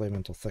over low flame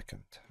until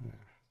thickened.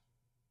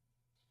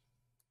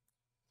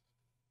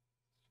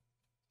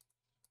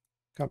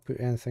 Can't put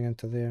anything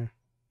into there.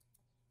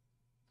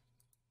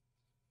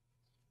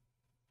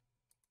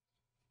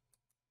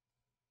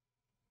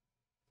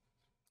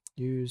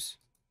 Use.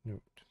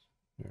 Note.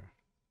 No.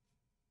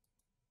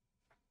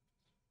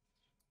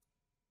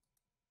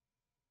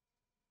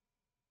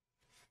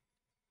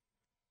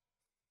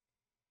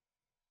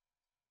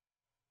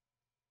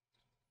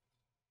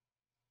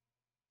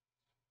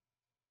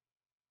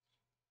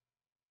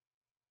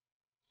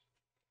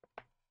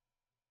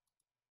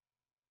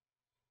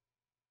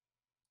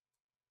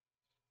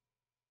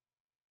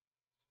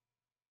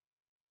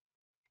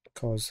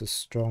 Cause a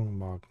strong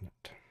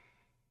magnet.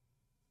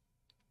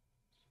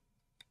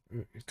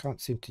 You can't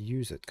seem to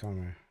use it,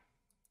 can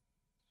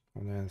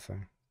we? On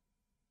anything.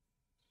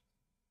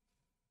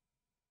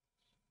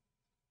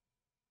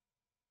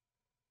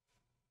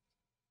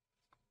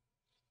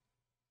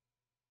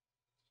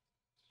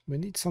 We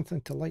need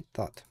something to light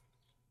that.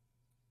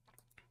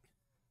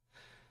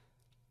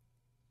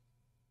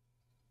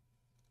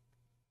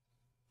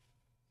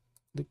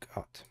 Look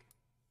at.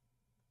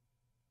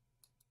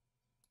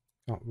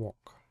 Can't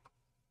walk.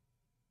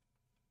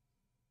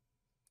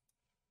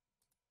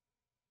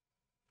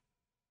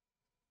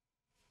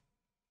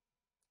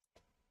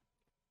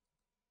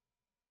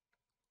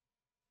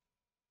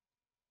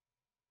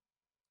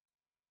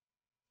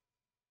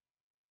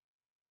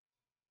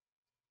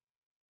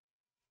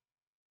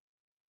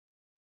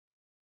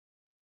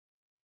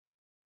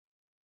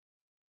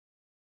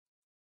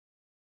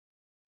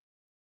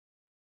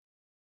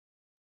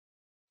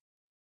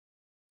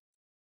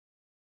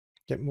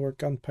 Get more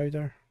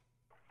gunpowder.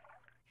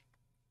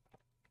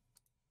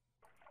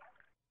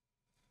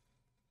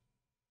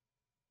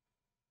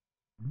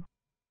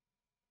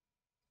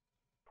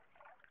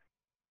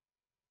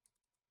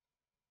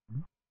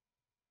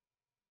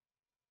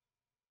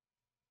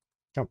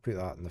 Can't put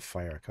that in the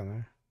fire, can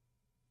I?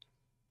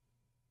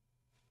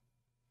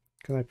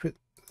 Can I put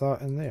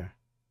that in there?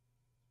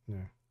 No.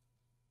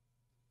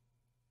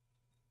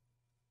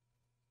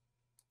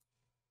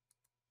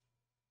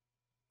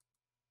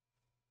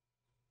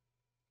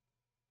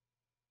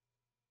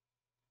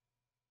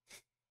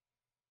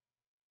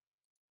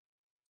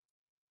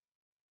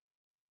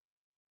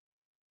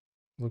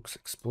 Looks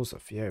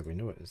explosive. Yeah, we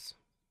know it is.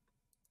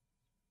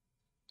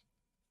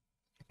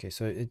 Okay,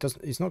 so it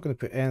doesn't. He's not going to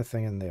put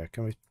anything in there.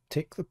 Can we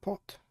take the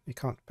pot? You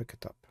can't pick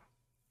it up.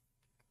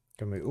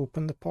 Can we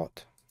open the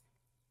pot?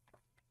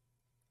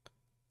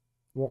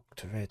 Walk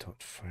to red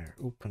hot fire.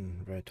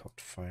 Open red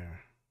hot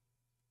fire.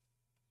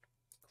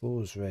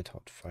 Close red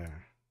hot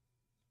fire.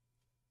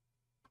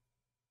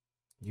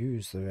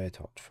 Use the red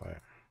hot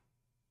fire.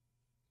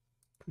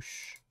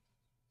 Push.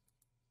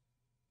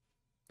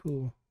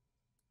 Pull.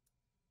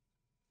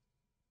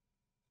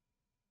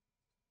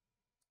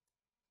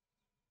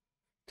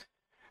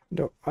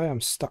 No, I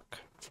am stuck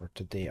for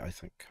today, I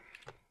think.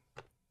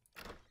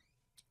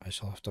 I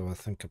shall have to have a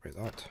think about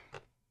that.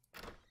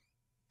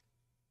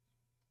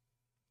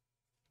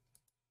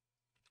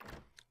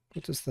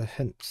 What does the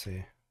hint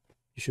say?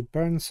 You should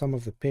burn some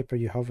of the paper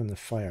you have in the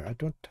fire.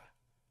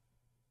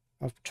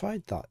 I've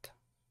tried that.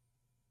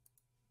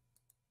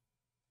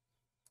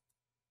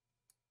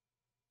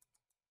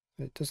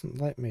 It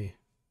doesn't let me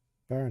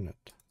burn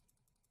it.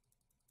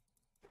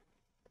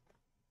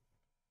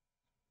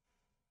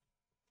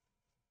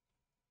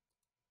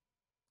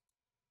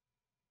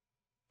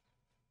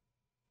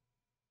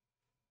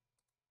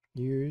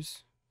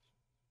 Use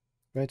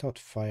red hot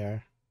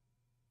fire.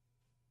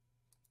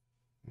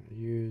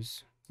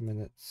 Use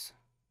minutes.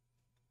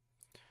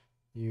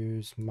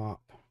 Use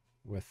map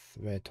with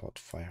red hot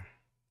fire.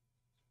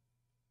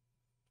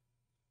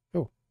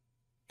 Oh,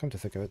 come to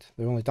think of it,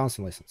 they're only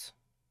dancing lessons.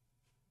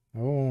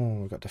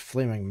 Oh, we got the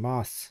flaming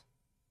mass.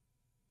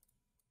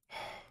 I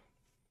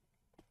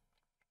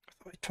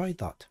thought I tried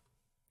that.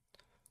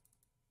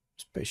 I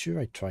was pretty sure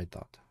I tried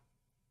that.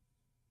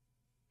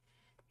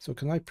 So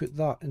can I put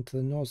that into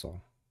the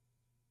nozzle?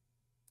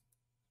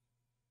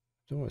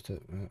 I don't want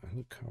to,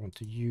 look, I want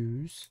to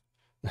use.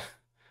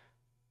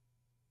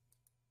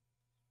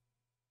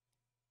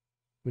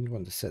 Wouldn't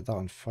want to set that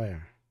on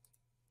fire.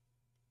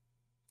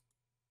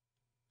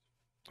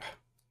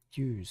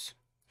 Use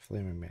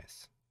flaming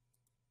mess.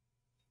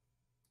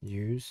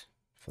 Use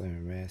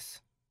flaming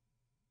mess.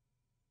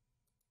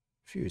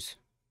 Fuse.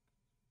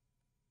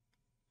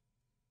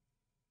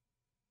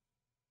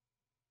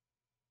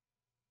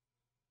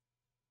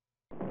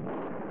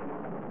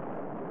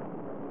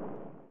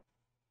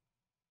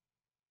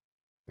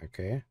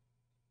 Okay.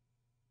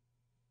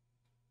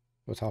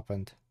 What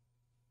happened?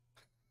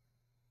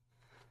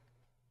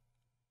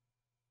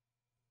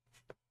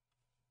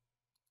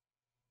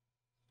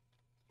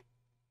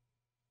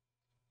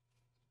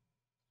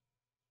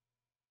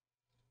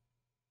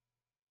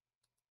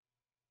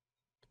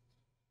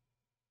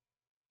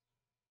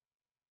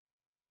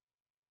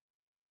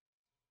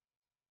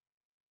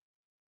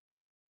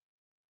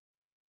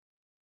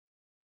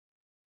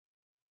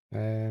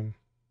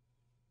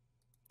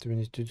 Do we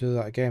need to do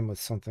that again with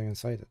something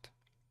inside it?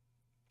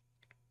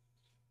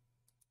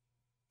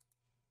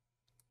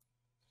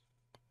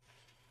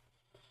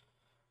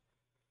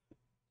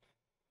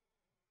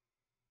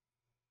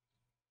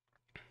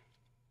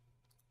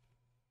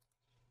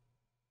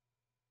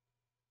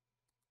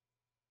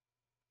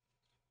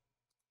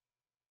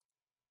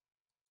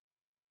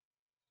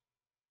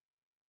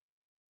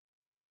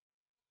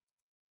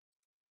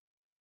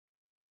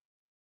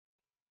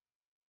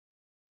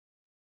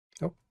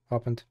 Oh,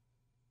 happened.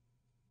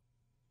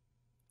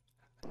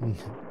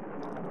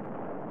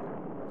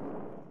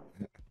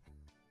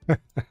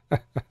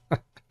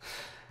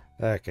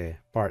 Okay,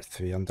 part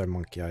 3 under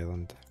Monkey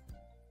Island.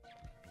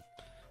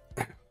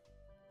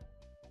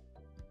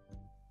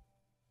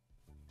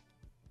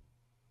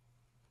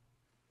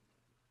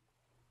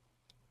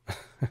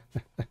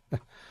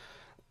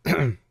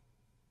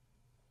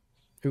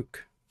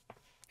 Ook.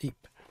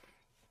 Eep.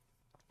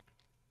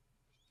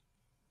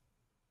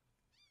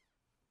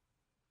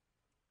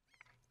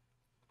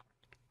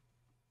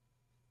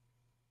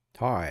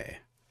 Hi,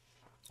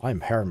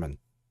 I'm Herman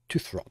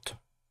Toothrot.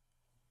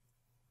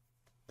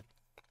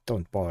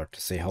 Don't bother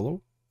to say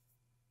hello.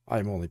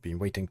 I've only been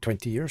waiting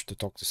 20 years to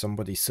talk to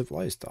somebody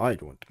civilized. I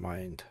don't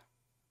mind.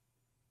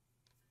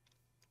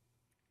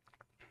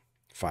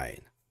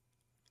 Fine.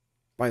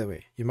 By the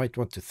way, you might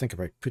want to think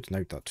about putting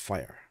out that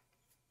fire.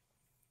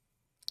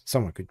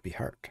 Someone could be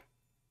hurt.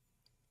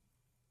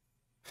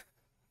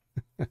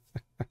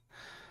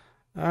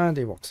 And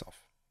he walks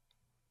off.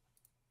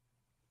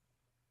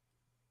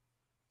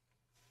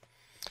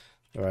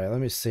 Alright, let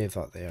me save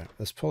that there.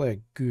 That's probably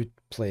a good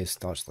place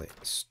to actually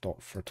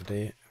stop for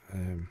today.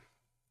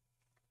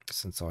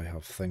 Since I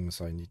have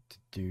things I need to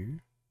do.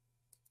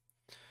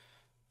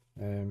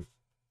 Let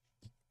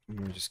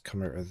me just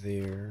come out of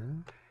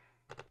there.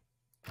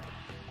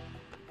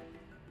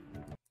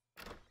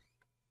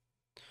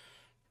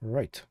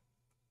 Right,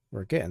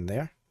 we're getting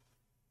there.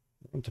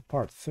 We're on to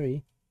part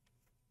 3.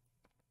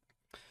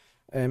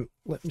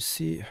 Let me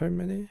see how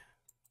many.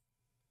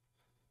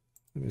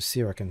 Let me see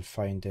if I can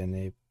find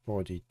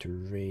anybody to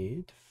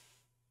raid.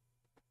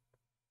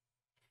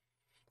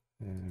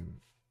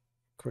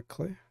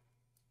 Quickly.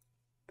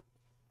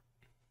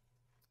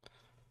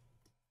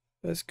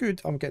 It's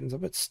good. I'm getting a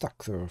bit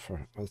stuck though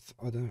for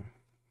I don't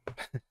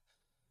know.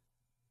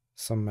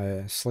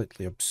 Some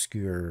slightly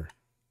obscure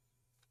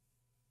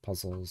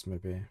puzzles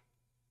maybe.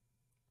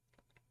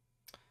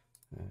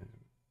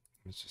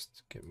 Let's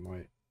just get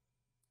my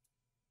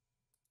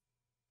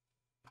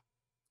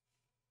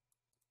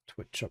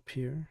Twitch up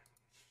here.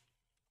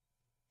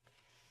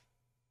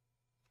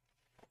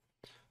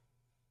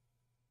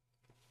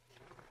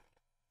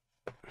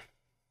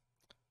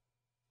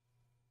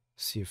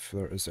 See if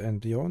there is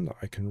anybody on that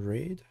I can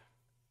raid.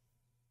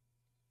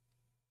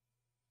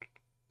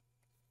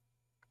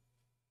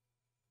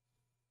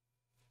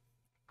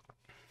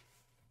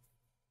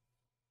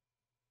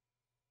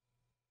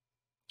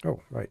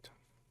 Oh, right.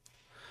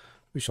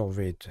 We shall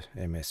raid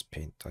MS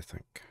Paint, I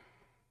think.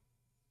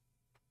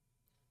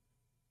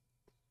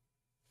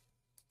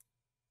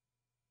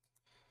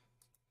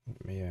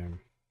 Let me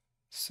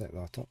set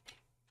that up.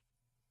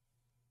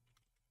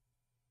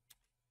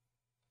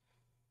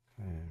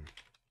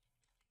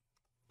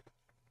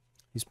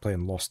 He's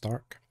playing Lost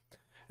Ark.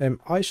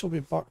 I shall be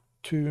back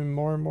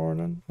tomorrow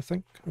morning, I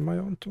think. Am I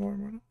on tomorrow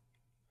morning?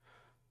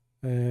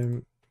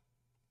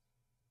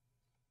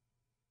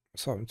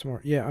 What's happening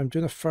tomorrow? Yeah, I'm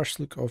doing a first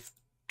look of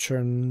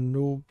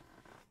Chernobyl.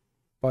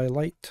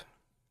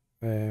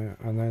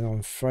 And then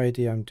on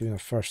Friday I'm doing a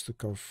first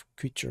look of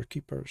Creature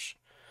Keepers.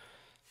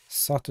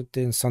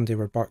 Saturday and Sunday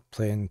we're back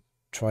playing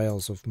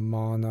Trials of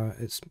Mana.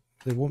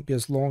 There won't be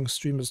as long a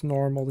stream as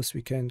normal this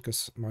weekend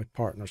because my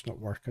partner's not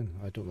working.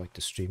 I don't like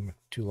to stream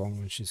too long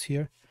when she's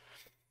here.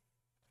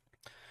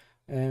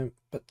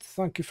 But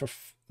thank you for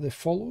the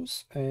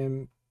follows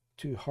to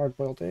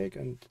Hardboiled Egg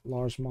and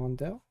Lars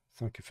Mandel.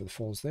 Thank you for the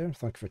follows there.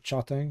 Thank you for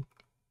chatting.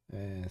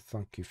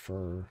 Thank you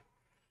for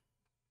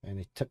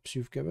any tips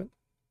you've given.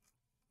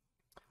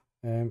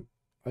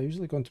 I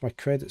usually go into my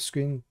credit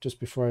screen just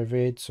before I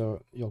raid,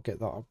 so you'll get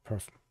that up per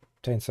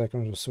 10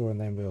 seconds or so,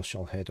 and then we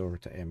shall head over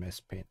to MS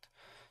Paint.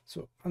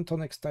 So until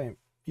next time,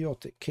 you all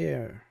take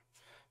care,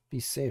 be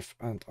safe,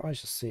 and I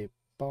shall say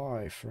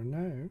bye for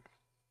now.